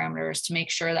calibration parameters to make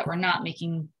sure that we're not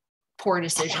making poor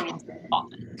decisions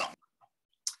often.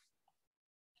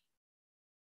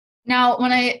 Now,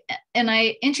 when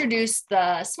I introduced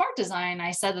the SMART design,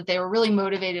 I said that they were really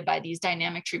motivated by these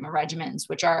dynamic treatment regimens,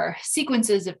 which are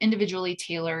sequences of individually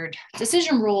tailored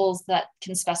decision rules that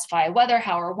can specify whether,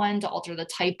 how, or when to alter the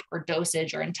type or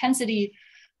dosage or intensity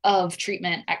of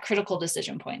treatment at critical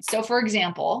decision points. So for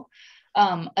example,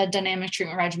 a dynamic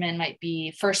treatment regimen might be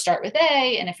first start with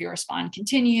A, and if you respond,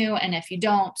 continue, and if you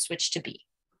don't, switch to B.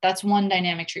 That's one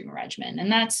dynamic treatment regimen.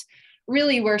 And that's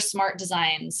really where SMART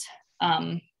designs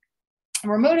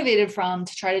we're motivated from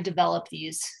to try to develop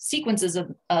these sequences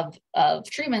of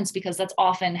treatments, because that's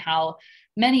often how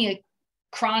many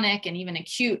chronic and even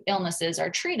acute illnesses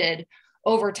are treated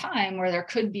over time, where there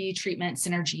could be treatment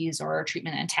synergies or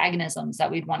treatment antagonisms that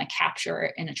we'd want to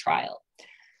capture in a trial.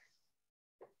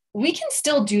 We can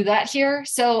still do that here.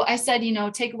 So I said,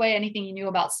 take away anything you knew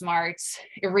about SMARTs,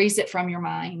 erase it from your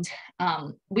mind.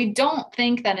 We don't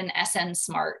think that an SN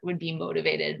SMART would be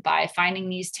motivated by finding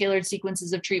these tailored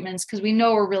sequences of treatments, because we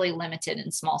know we're really limited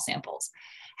in small samples.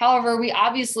 However, we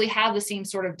obviously have the same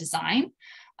sort of design.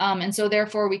 And so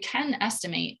therefore we can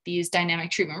estimate these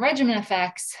dynamic treatment regimen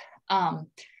effects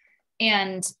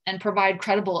and provide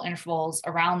credible intervals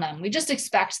around them. We just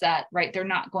expect that, right, they're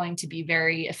not going to be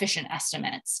very efficient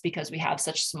estimates because we have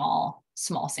such small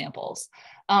samples.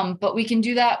 But we can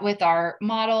do that with our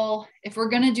model. If we're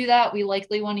going to do that, we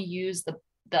likely want to use the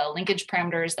linkage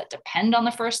parameters that depend on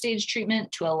the first stage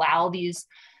treatment to allow these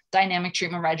dynamic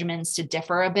treatment regimens to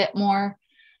differ a bit more.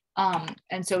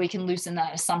 And so we can loosen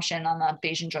that assumption on the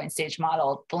Bayesian joint stage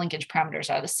model. The linkage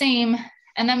parameters are the same.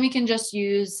 And then we can just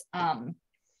use our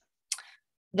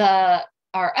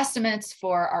estimates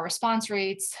for our response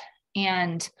rates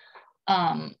and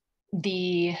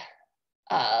the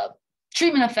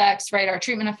treatment effects, right? Our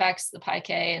treatment effects, the pi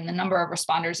k, and the number of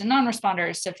responders and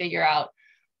non-responders to figure out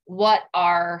what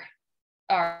our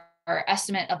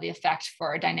estimate of the effect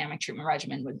for a dynamic treatment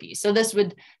regimen would be. So this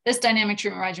dynamic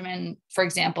treatment regimen, for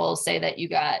example, say that you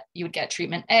would get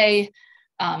treatment A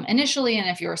initially, and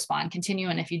if you respond, continue,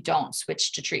 and if you don't,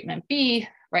 switch to treatment B,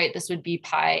 right? This would be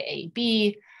pi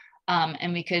AB,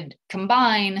 and we could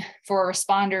combine for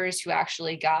responders who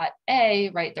actually got A,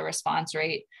 right, the response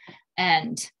rate,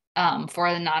 and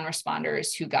for the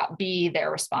non-responders who got B,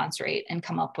 their response rate, and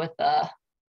come up with the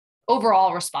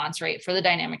overall response rate for the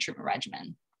dynamic treatment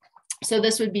regimen. So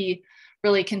this would be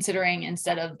really considering,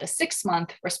 instead of the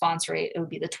 6-month response rate, it would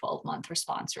be the 12-month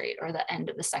response rate, or the end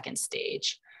of the second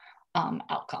stage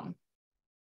outcome.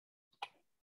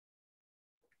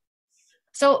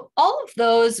 So all of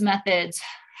those methods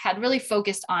had really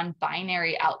focused on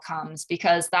binary outcomes,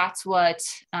 because that's what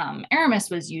Aramis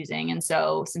was using. And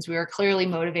so since we were clearly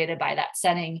motivated by that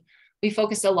setting, we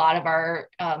focused a lot of our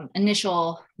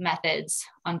initial methods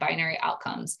on binary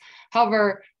outcomes.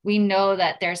 However, we know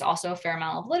that there's also a fair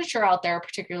amount of literature out there,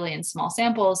 particularly in small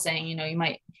samples, saying,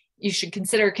 you should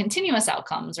consider continuous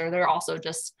outcomes, or there are also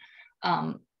just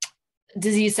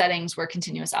disease settings where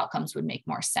continuous outcomes would make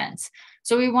more sense.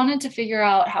 So we wanted to figure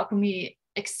out how can we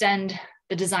extend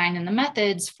the design and the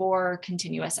methods for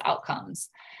continuous outcomes.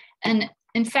 And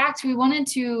in fact, we wanted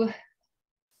to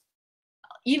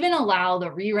even allow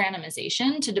the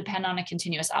re-randomization to depend on a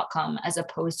continuous outcome as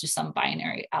opposed to some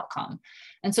binary outcome.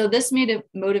 And so this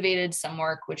motivated some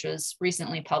work which was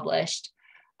recently published,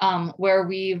 where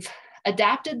we've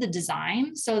adapted the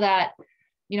design so that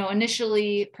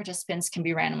initially participants can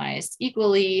be randomized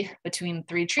equally between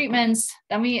 3 treatments.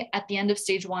 Then we, at the end of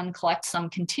stage 1, collect some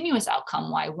continuous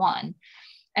outcome Y1.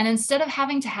 And instead of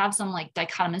having to have some like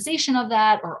dichotomization of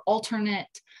that or alternate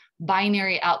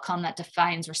binary outcome that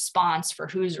defines response for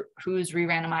who's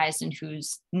re-randomized and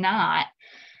who's not,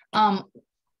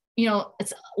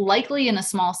 it's likely in a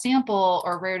small sample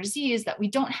or rare disease that we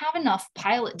don't have enough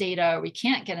pilot data, or we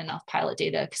can't get enough pilot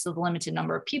data because of the limited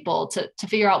number of people to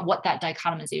figure out what that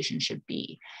dichotomization should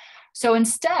be. So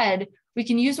instead, we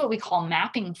can use what we call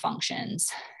mapping functions,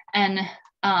 and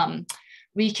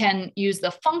we can use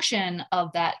the function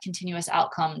of that continuous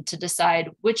outcome to decide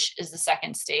which is the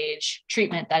second stage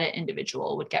treatment that an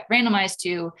individual would get randomized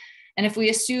to. And if we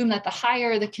assume that the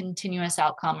higher the continuous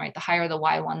outcome, right, the higher the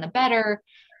Y1, the better,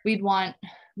 we'd want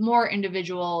more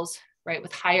individuals, right,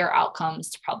 with higher outcomes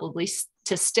to probably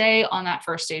to stay on that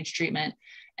first stage treatment,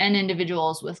 and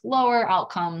individuals with lower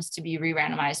outcomes to be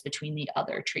re-randomized between the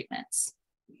other treatments.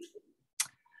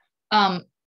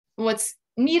 What's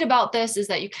neat about this is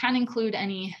that you can include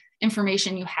any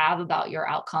information you have about your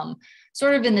outcome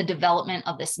sort of in the development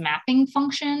of this mapping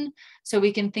function. So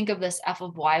we can think of this f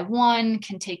of y1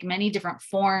 can take many different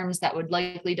forms that would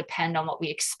likely depend on what we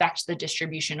expect the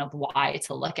distribution of y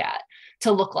to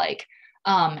look like.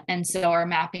 And so our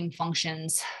mapping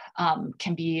functions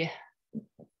can be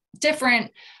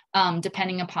different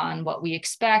depending upon what we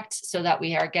expect, so that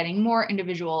we are getting more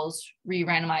individuals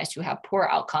re-randomized who have poor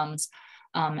outcomes,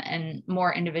 and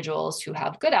more individuals who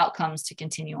have good outcomes to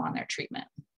continue on their treatment.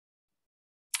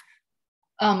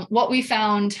 What we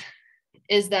found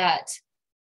is that,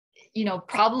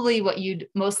 probably what you'd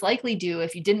most likely do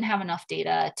if you didn't have enough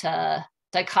data to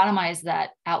dichotomize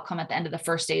that outcome at the end of the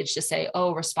first stage to say,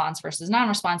 oh, response versus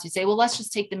non-response, you'd say, well, let's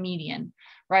just take the median,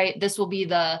 right? This will be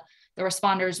the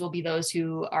responders will be those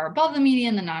who are above the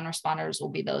median, the non-responders will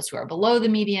be those who are below the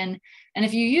median. And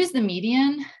if you use the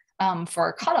median for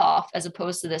a cutoff as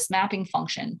opposed to this mapping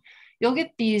function, you'll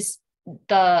get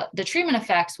the treatment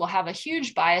effects will have a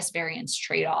huge bias variance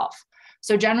trade-off.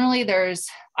 So generally there's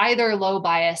either low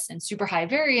bias and super high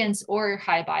variance, or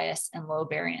high bias and low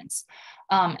variance.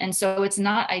 And so it's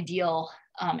not ideal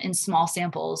in small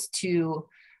samples to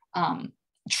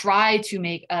try to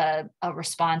make a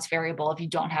response variable if you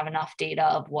don't have enough data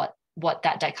of what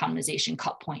that dichotomization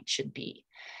cut point should be.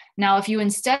 Now, if you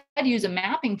instead use a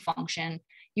mapping function,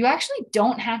 you actually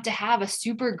don't have to have a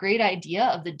super great idea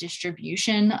of the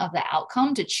distribution of the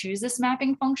outcome to choose this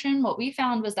mapping function. What we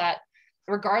found was that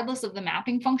regardless of the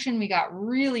mapping function, we got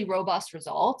really robust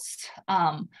results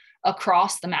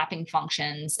across the mapping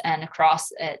functions and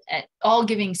across at all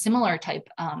giving similar type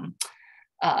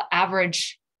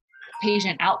average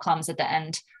patient outcomes at the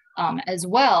end as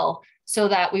well, so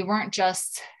that we weren't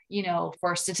just,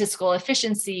 for statistical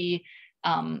efficiency,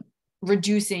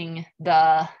 reducing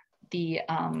the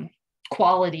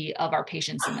quality of our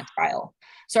patients in the trial.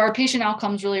 So our patient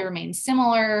outcomes really remain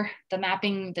similar.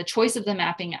 The choice of the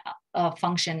mapping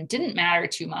function didn't matter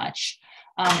too much.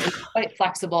 It's quite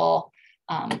flexible,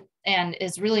 and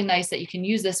is really nice that you can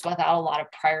use this without a lot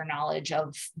of prior knowledge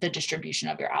of the distribution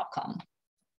of your outcome.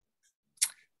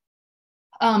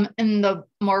 In the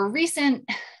more recent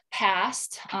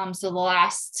past, so the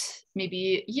last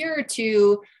maybe year or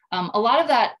two, a lot of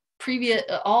that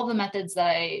all the methods that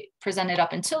I presented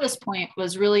up until this point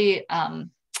was really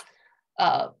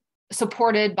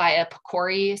supported by a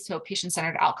PCORI, so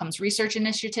Patient-Centered Outcomes Research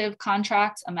Initiative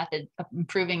contract, a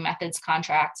improving methods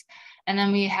contract. And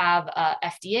then we have a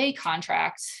FDA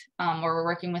contract where we're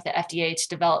working with the FDA to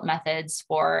develop methods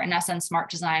for an SN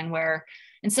Smart design, where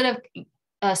instead of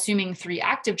assuming 3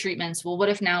 active treatments, well, what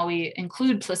if now we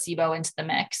include placebo into the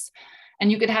mix?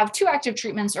 And you could have 2 active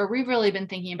treatments, or we've really been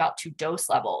thinking about 2 dose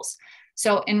levels.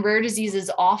 So in rare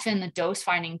diseases, often the dose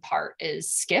finding part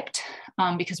is skipped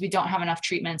because we don't have enough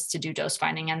treatments to do dose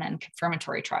finding and then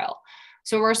confirmatory trial.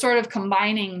 So we're sort of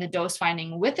combining the dose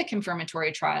finding with the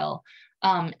confirmatory trial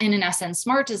in an SN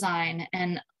Smart design,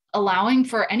 and allowing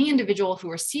for any individual who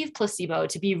received placebo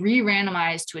to be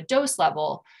re-randomized to a dose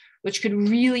level, which could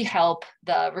really help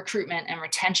the recruitment and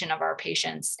retention of our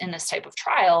patients in this type of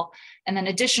trial. And then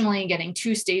additionally, getting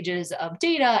 2 stages of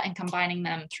data and combining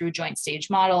them through joint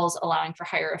stage models, allowing for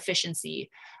higher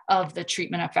efficiency of the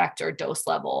treatment effect or dose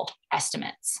level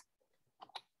estimates.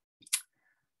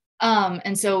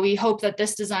 And so we hope that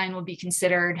this design will be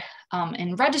considered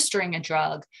in registering a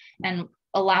drug and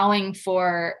allowing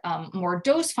for more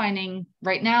dose finding.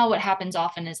 Right now, what happens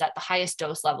often is that the highest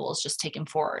dose level is just taken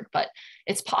forward, but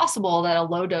it's possible that a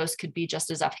low dose could be just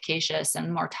as efficacious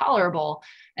and more tolerable.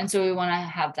 And so we want to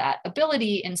have that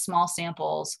ability in small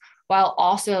samples, while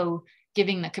also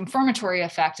giving the confirmatory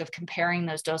effect of comparing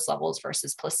those dose levels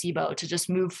versus placebo to just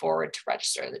move forward to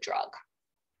register the drug.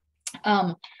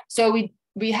 So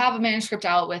we have a manuscript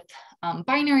out with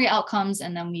binary outcomes,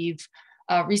 and then we've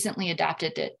recently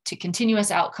adapted it to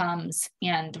continuous outcomes,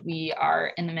 and we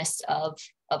are in the midst of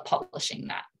publishing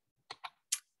that.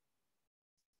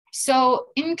 So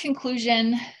in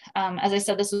conclusion, as I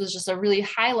said, this was just a really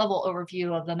high level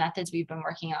overview of the methods we've been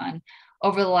working on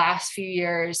over the last few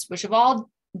years, which have all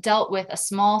dealt with a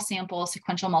small sample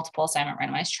sequential multiple assignment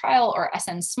randomized trial, or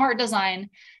SN SMART design.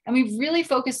 And we've really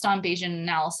focused on Bayesian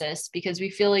analysis because we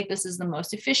feel like this is the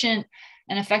most efficient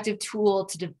and effective tool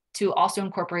to also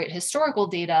incorporate historical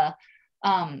data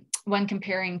when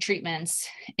comparing treatments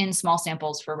in small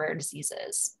samples for rare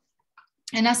diseases.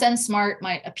 And SN SMART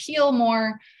might appeal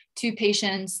more to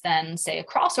patients than, say, a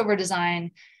crossover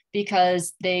design,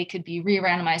 because they could be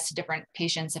re-randomized to different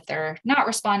patients if they're not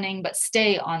responding, but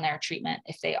stay on their treatment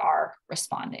if they are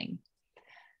responding.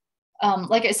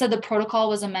 Like I said, the protocol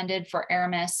was amended for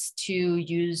Aramis to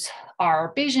use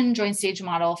our Bayesian joint stage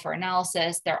model for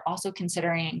analysis. They're also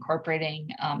considering incorporating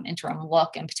interim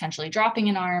look and potentially dropping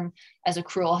an arm, as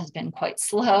accrual has been quite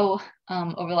slow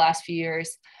over the last few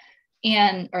years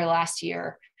or last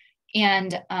year.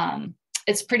 And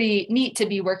it's pretty neat to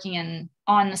be working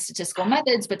on the statistical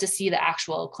methods, but to see the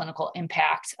actual clinical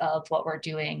impact of what we're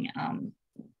doing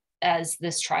as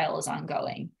this trial is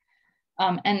ongoing.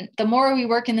 And the more we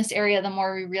work in this area, the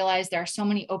more we realize there are so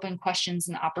many open questions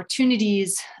and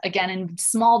opportunities, again, in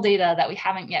small data that we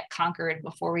haven't yet conquered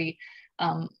before we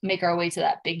make our way to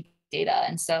that big data.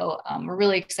 And so we're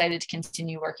really excited to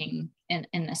continue working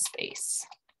in this space.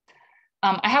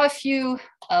 I have a few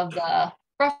of the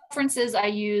references I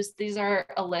use. These are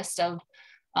a list of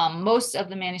most of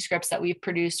the manuscripts that we've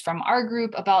produced from our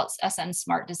group about SN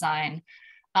SMART design.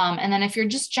 And then if you're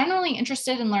just generally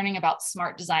interested in learning about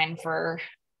SMART design for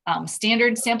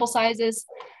standard sample sizes,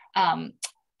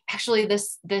 actually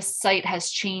this site has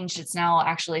changed. It's now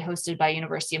actually hosted by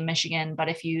University of Michigan, but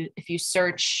if you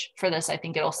search for this, I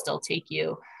think it'll still take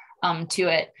you to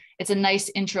it. It's a nice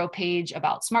intro page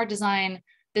about SMART design.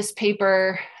 This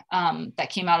paper that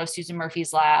came out of Susan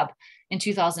Murphy's lab in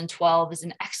 2012 is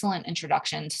an excellent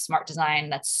introduction to SMART design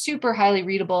that's super highly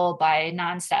readable by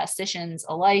non-statisticians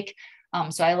alike.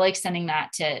 So I like sending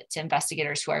that to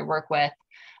investigators who I work with.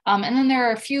 And then there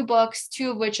are a few books,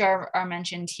 two of which are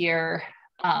mentioned here,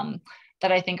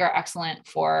 that I think are excellent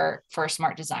for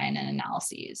SMART design and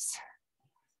analyses.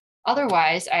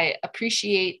 Otherwise, I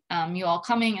appreciate you all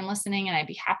coming and listening, and I'd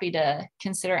be happy to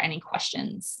consider any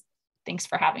questions. Thanks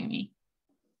for having me.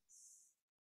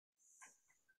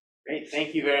 Great,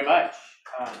 thank you very much.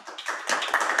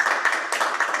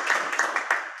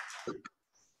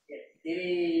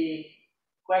 Any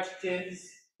questions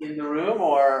in the room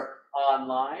or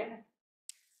online?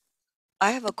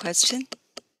 I have a question.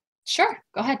 Sure,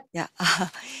 go ahead. Yeah,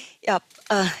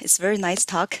 it's very nice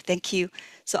talk. Thank you.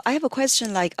 So I have a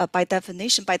question, like by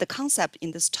definition, by the concept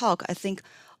in this talk, I think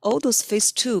all those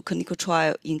phase 2 clinical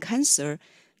trial in cancer,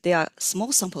 they are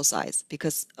small sample size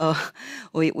because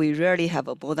we rarely have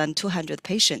more than 200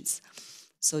 patients.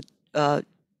 So do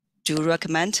you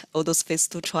recommend all those phase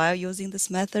 2 trial using this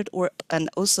method, and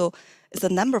also is the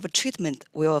number of treatment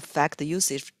will affect the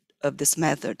usage of this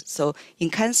method? So in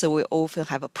cancer, we often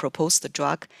have a proposed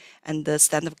drug and the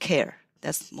standard of care.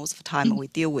 That's most of the time we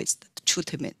deal with the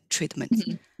treatment.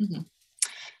 Mm-hmm. Mm-hmm.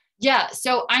 Yeah,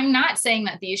 so I'm not saying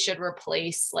that these should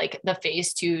replace like the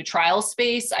phase 2 trial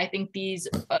space. I think these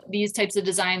types of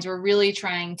designs were really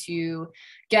trying to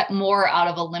get more out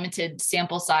of a limited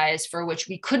sample size for which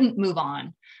we couldn't move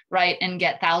on, right, and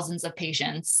get thousands of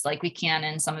patients like we can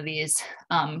in some of these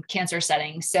cancer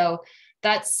settings. So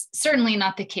that's certainly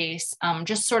not the case.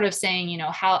 Just sort of saying,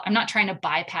 how I'm not trying to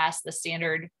bypass the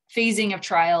standard phasing of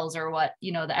trials or what,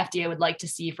 the FDA would like to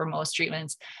see for most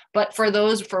treatments, but for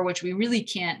those for which we really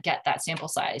can't get that sample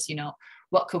size,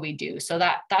 what could we do? So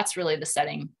that's really the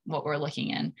setting, what we're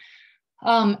looking in.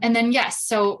 And then, yes,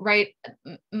 so, right,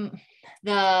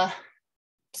 the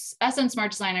SN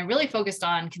SMART design, I really focused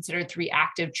on considered 3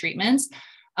 active treatments.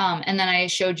 And then I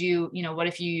showed you, what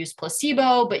if you use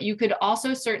placebo, but you could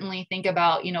also certainly think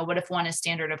about, what if one is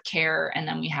standard of care and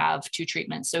then we have 2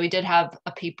 treatments. So we did have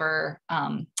a paper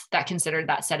that considered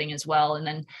that setting as well. And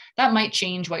then that might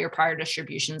change what your prior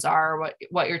distributions are,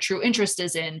 what your true interest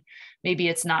is in. Maybe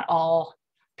it's not all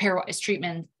pairwise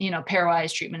treatment,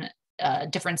 pairwise treatment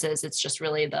differences. It's just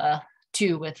really the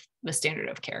 2 with standard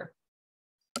of care.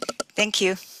 Thank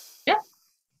you. Yeah.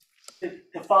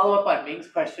 To follow up on Ming's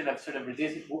question of sort of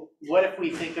reducing, what if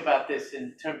we think about this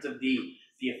in terms of the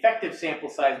effective sample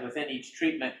size within each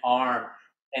treatment arm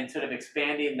and sort of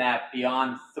expanding that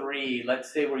beyond 3?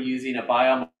 Let's say we're using a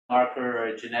biomarker or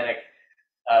a genetic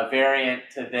variant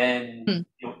to then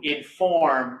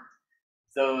inform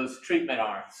those treatment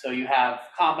arms. So you have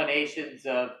combinations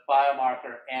of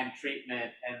biomarker and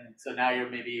treatment, and so now you're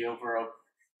maybe over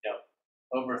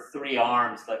 3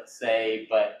 arms, let's say,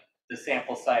 but the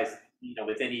sample size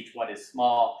within each one is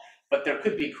small, but there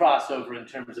could be crossover in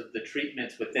terms of the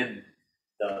treatments within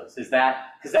those. Is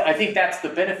that, because I think that's the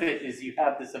benefit, is you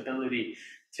have this ability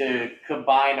to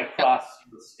combine across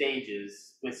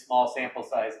stages with small sample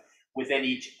size within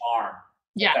each arm.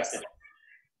 Yes.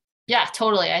 Yeah,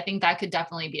 totally. I think that could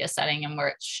definitely be a setting in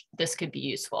which this could be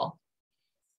useful.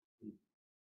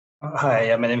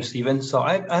 Hi, my name is Steven. So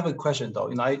I have a question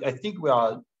though. I think we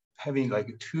are having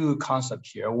like two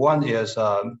concepts here. One is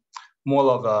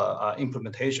more of a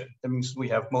implementation. That means we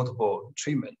have multiple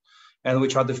treatment, and we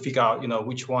try to figure out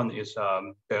which one is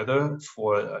better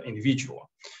for individual.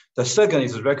 The second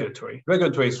is regulatory.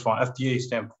 Regulatory is from FDA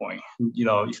standpoint.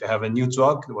 If you have a new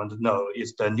drug, you want to know,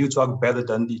 is the new drug better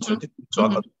than the traditional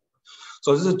drug?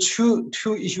 So there's two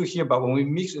issues here, but when we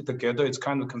mix it together, it's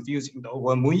kind of confusing though.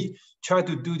 When we try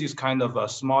to do this kind of a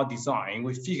smart design,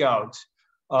 we figure out,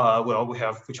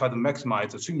 we try to maximize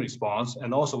the treatment response,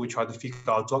 and also we try to figure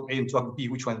out drug A and drug B,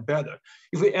 which one is better.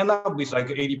 If we end up with like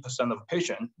 80% of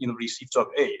patients, receive drug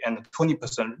A and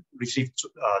 20% receive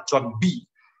drug B,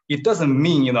 it doesn't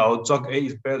mean, drug A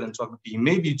is better than drug B.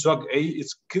 Maybe drug A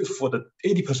is good for the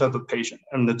 80% of the patient,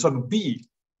 and the drug B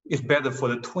is better for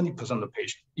the 20% of the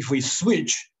patient. If we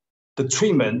switch the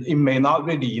treatment, it may not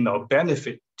really,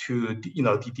 benefit to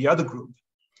the other group.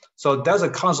 So that's a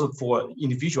concept for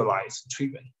individualized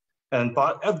treatment.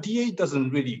 But FDA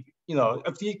doesn't really,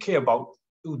 FDA care about,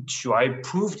 should I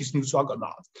prove this new drug or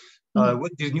not?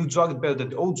 What this new drug is better than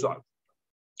the old drug?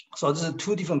 So this is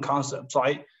two different concepts. So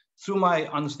through my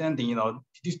understanding,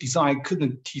 this design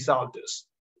couldn't tease out this.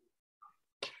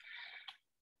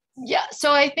 Yeah,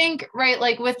 so I think, right,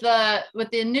 like with the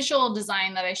initial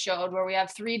design that I showed, where we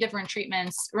have 3 different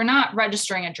treatments, we're not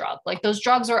registering a drug. Like those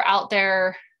drugs are out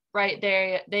there, right?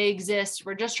 They exist.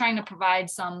 We're just trying to provide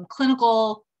some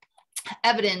clinical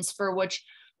evidence for which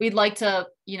we'd like to,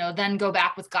 then go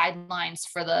back with guidelines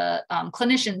for the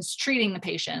clinicians treating the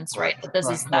patients, right? That this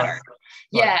is better.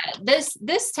 Yeah,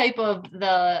 this type of,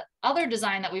 the other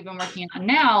design that we've been working on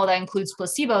now that includes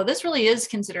placebo, this really is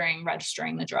considering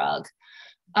registering the drug.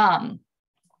 And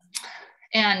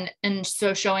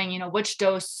so showing, which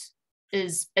dose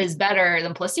is better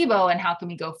than placebo and how can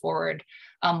we go forward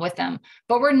with them.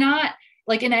 But we're not,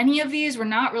 like in any of these, we're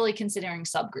not really considering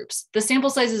subgroups. The sample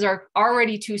sizes are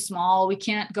already too small. We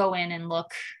can't go in and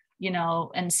look,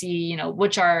 and see,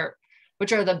 which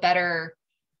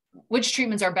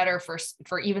treatments are better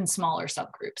for even smaller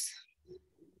subgroups.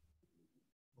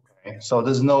 Okay, so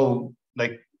there's no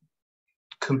like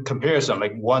comparison,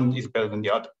 like one is better than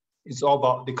the other. It's all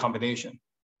about the combination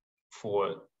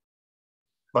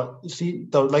but you see,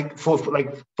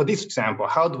 for this example,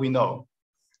 how do we know?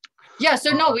 Yeah,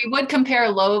 so no, we would compare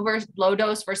low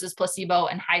dose versus placebo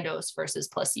and high dose versus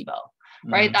placebo,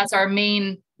 right? That's our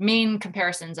main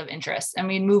comparisons of interest. And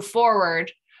we move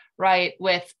forward, right,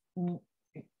 with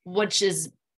which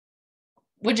is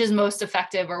most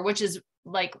effective, or which is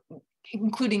like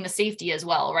including the safety as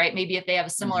well, right? Maybe if they have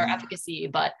a similar efficacy,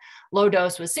 but low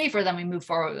dose was safer, then we move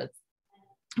forward with,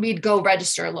 we'd go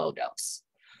register low dose.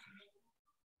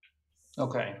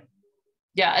 Okay.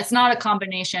 Yeah, it's not a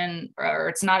combination, or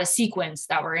it's not a sequence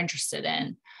that we're interested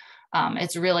in.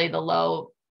 It's really the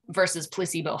low versus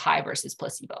placebo, high versus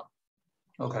placebo.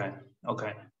 Okay,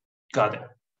 got it.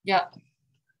 Yeah.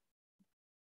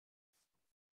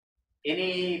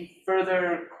 Any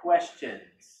further questions?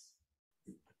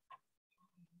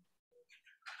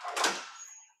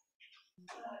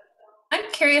 I'm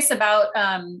curious about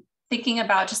thinking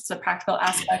about just the practical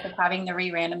aspect of having the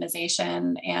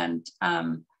re-randomization, and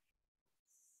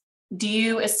do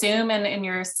you assume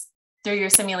through your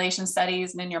simulation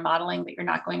studies and in your modeling that you're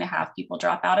not going to have people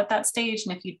drop out at that stage?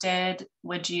 And if you did,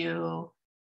 would you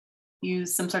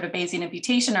use some sort of Bayesian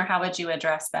imputation, or how would you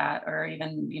address that, or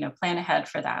even plan ahead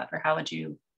for that, or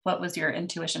what was your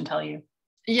intuition tell you?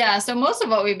 Yeah, so most of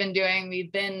what we've been doing,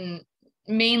 we've been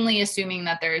mainly assuming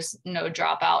that there's no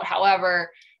dropout.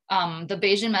 However, the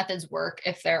Bayesian methods work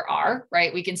if there are,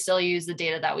 right? We can still use the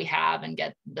data that we have and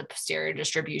get the posterior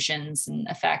distributions and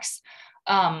effects.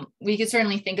 We could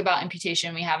certainly think about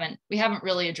imputation. We haven't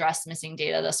really addressed missing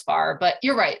data thus far, but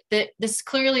you're right that this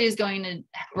clearly is going to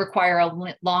require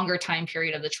a longer time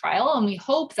period of the trial. And we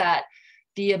hope that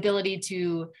the ability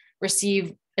to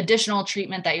receive additional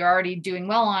treatment that you're already doing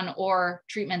well on, or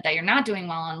treatment that you're not doing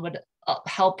well on, would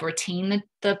help retain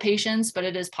the patients, but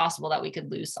it is possible that we could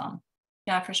lose some.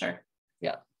 Yeah, for sure.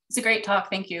 Yeah. It's a great talk.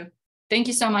 Thank you. Thank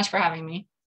you so much for having me.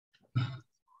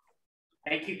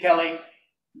 Thank you, Kelley.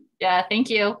 Yeah, thank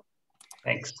you.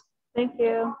 Thanks. Thank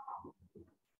you.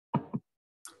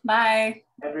 Bye.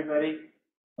 Everybody.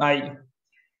 Bye.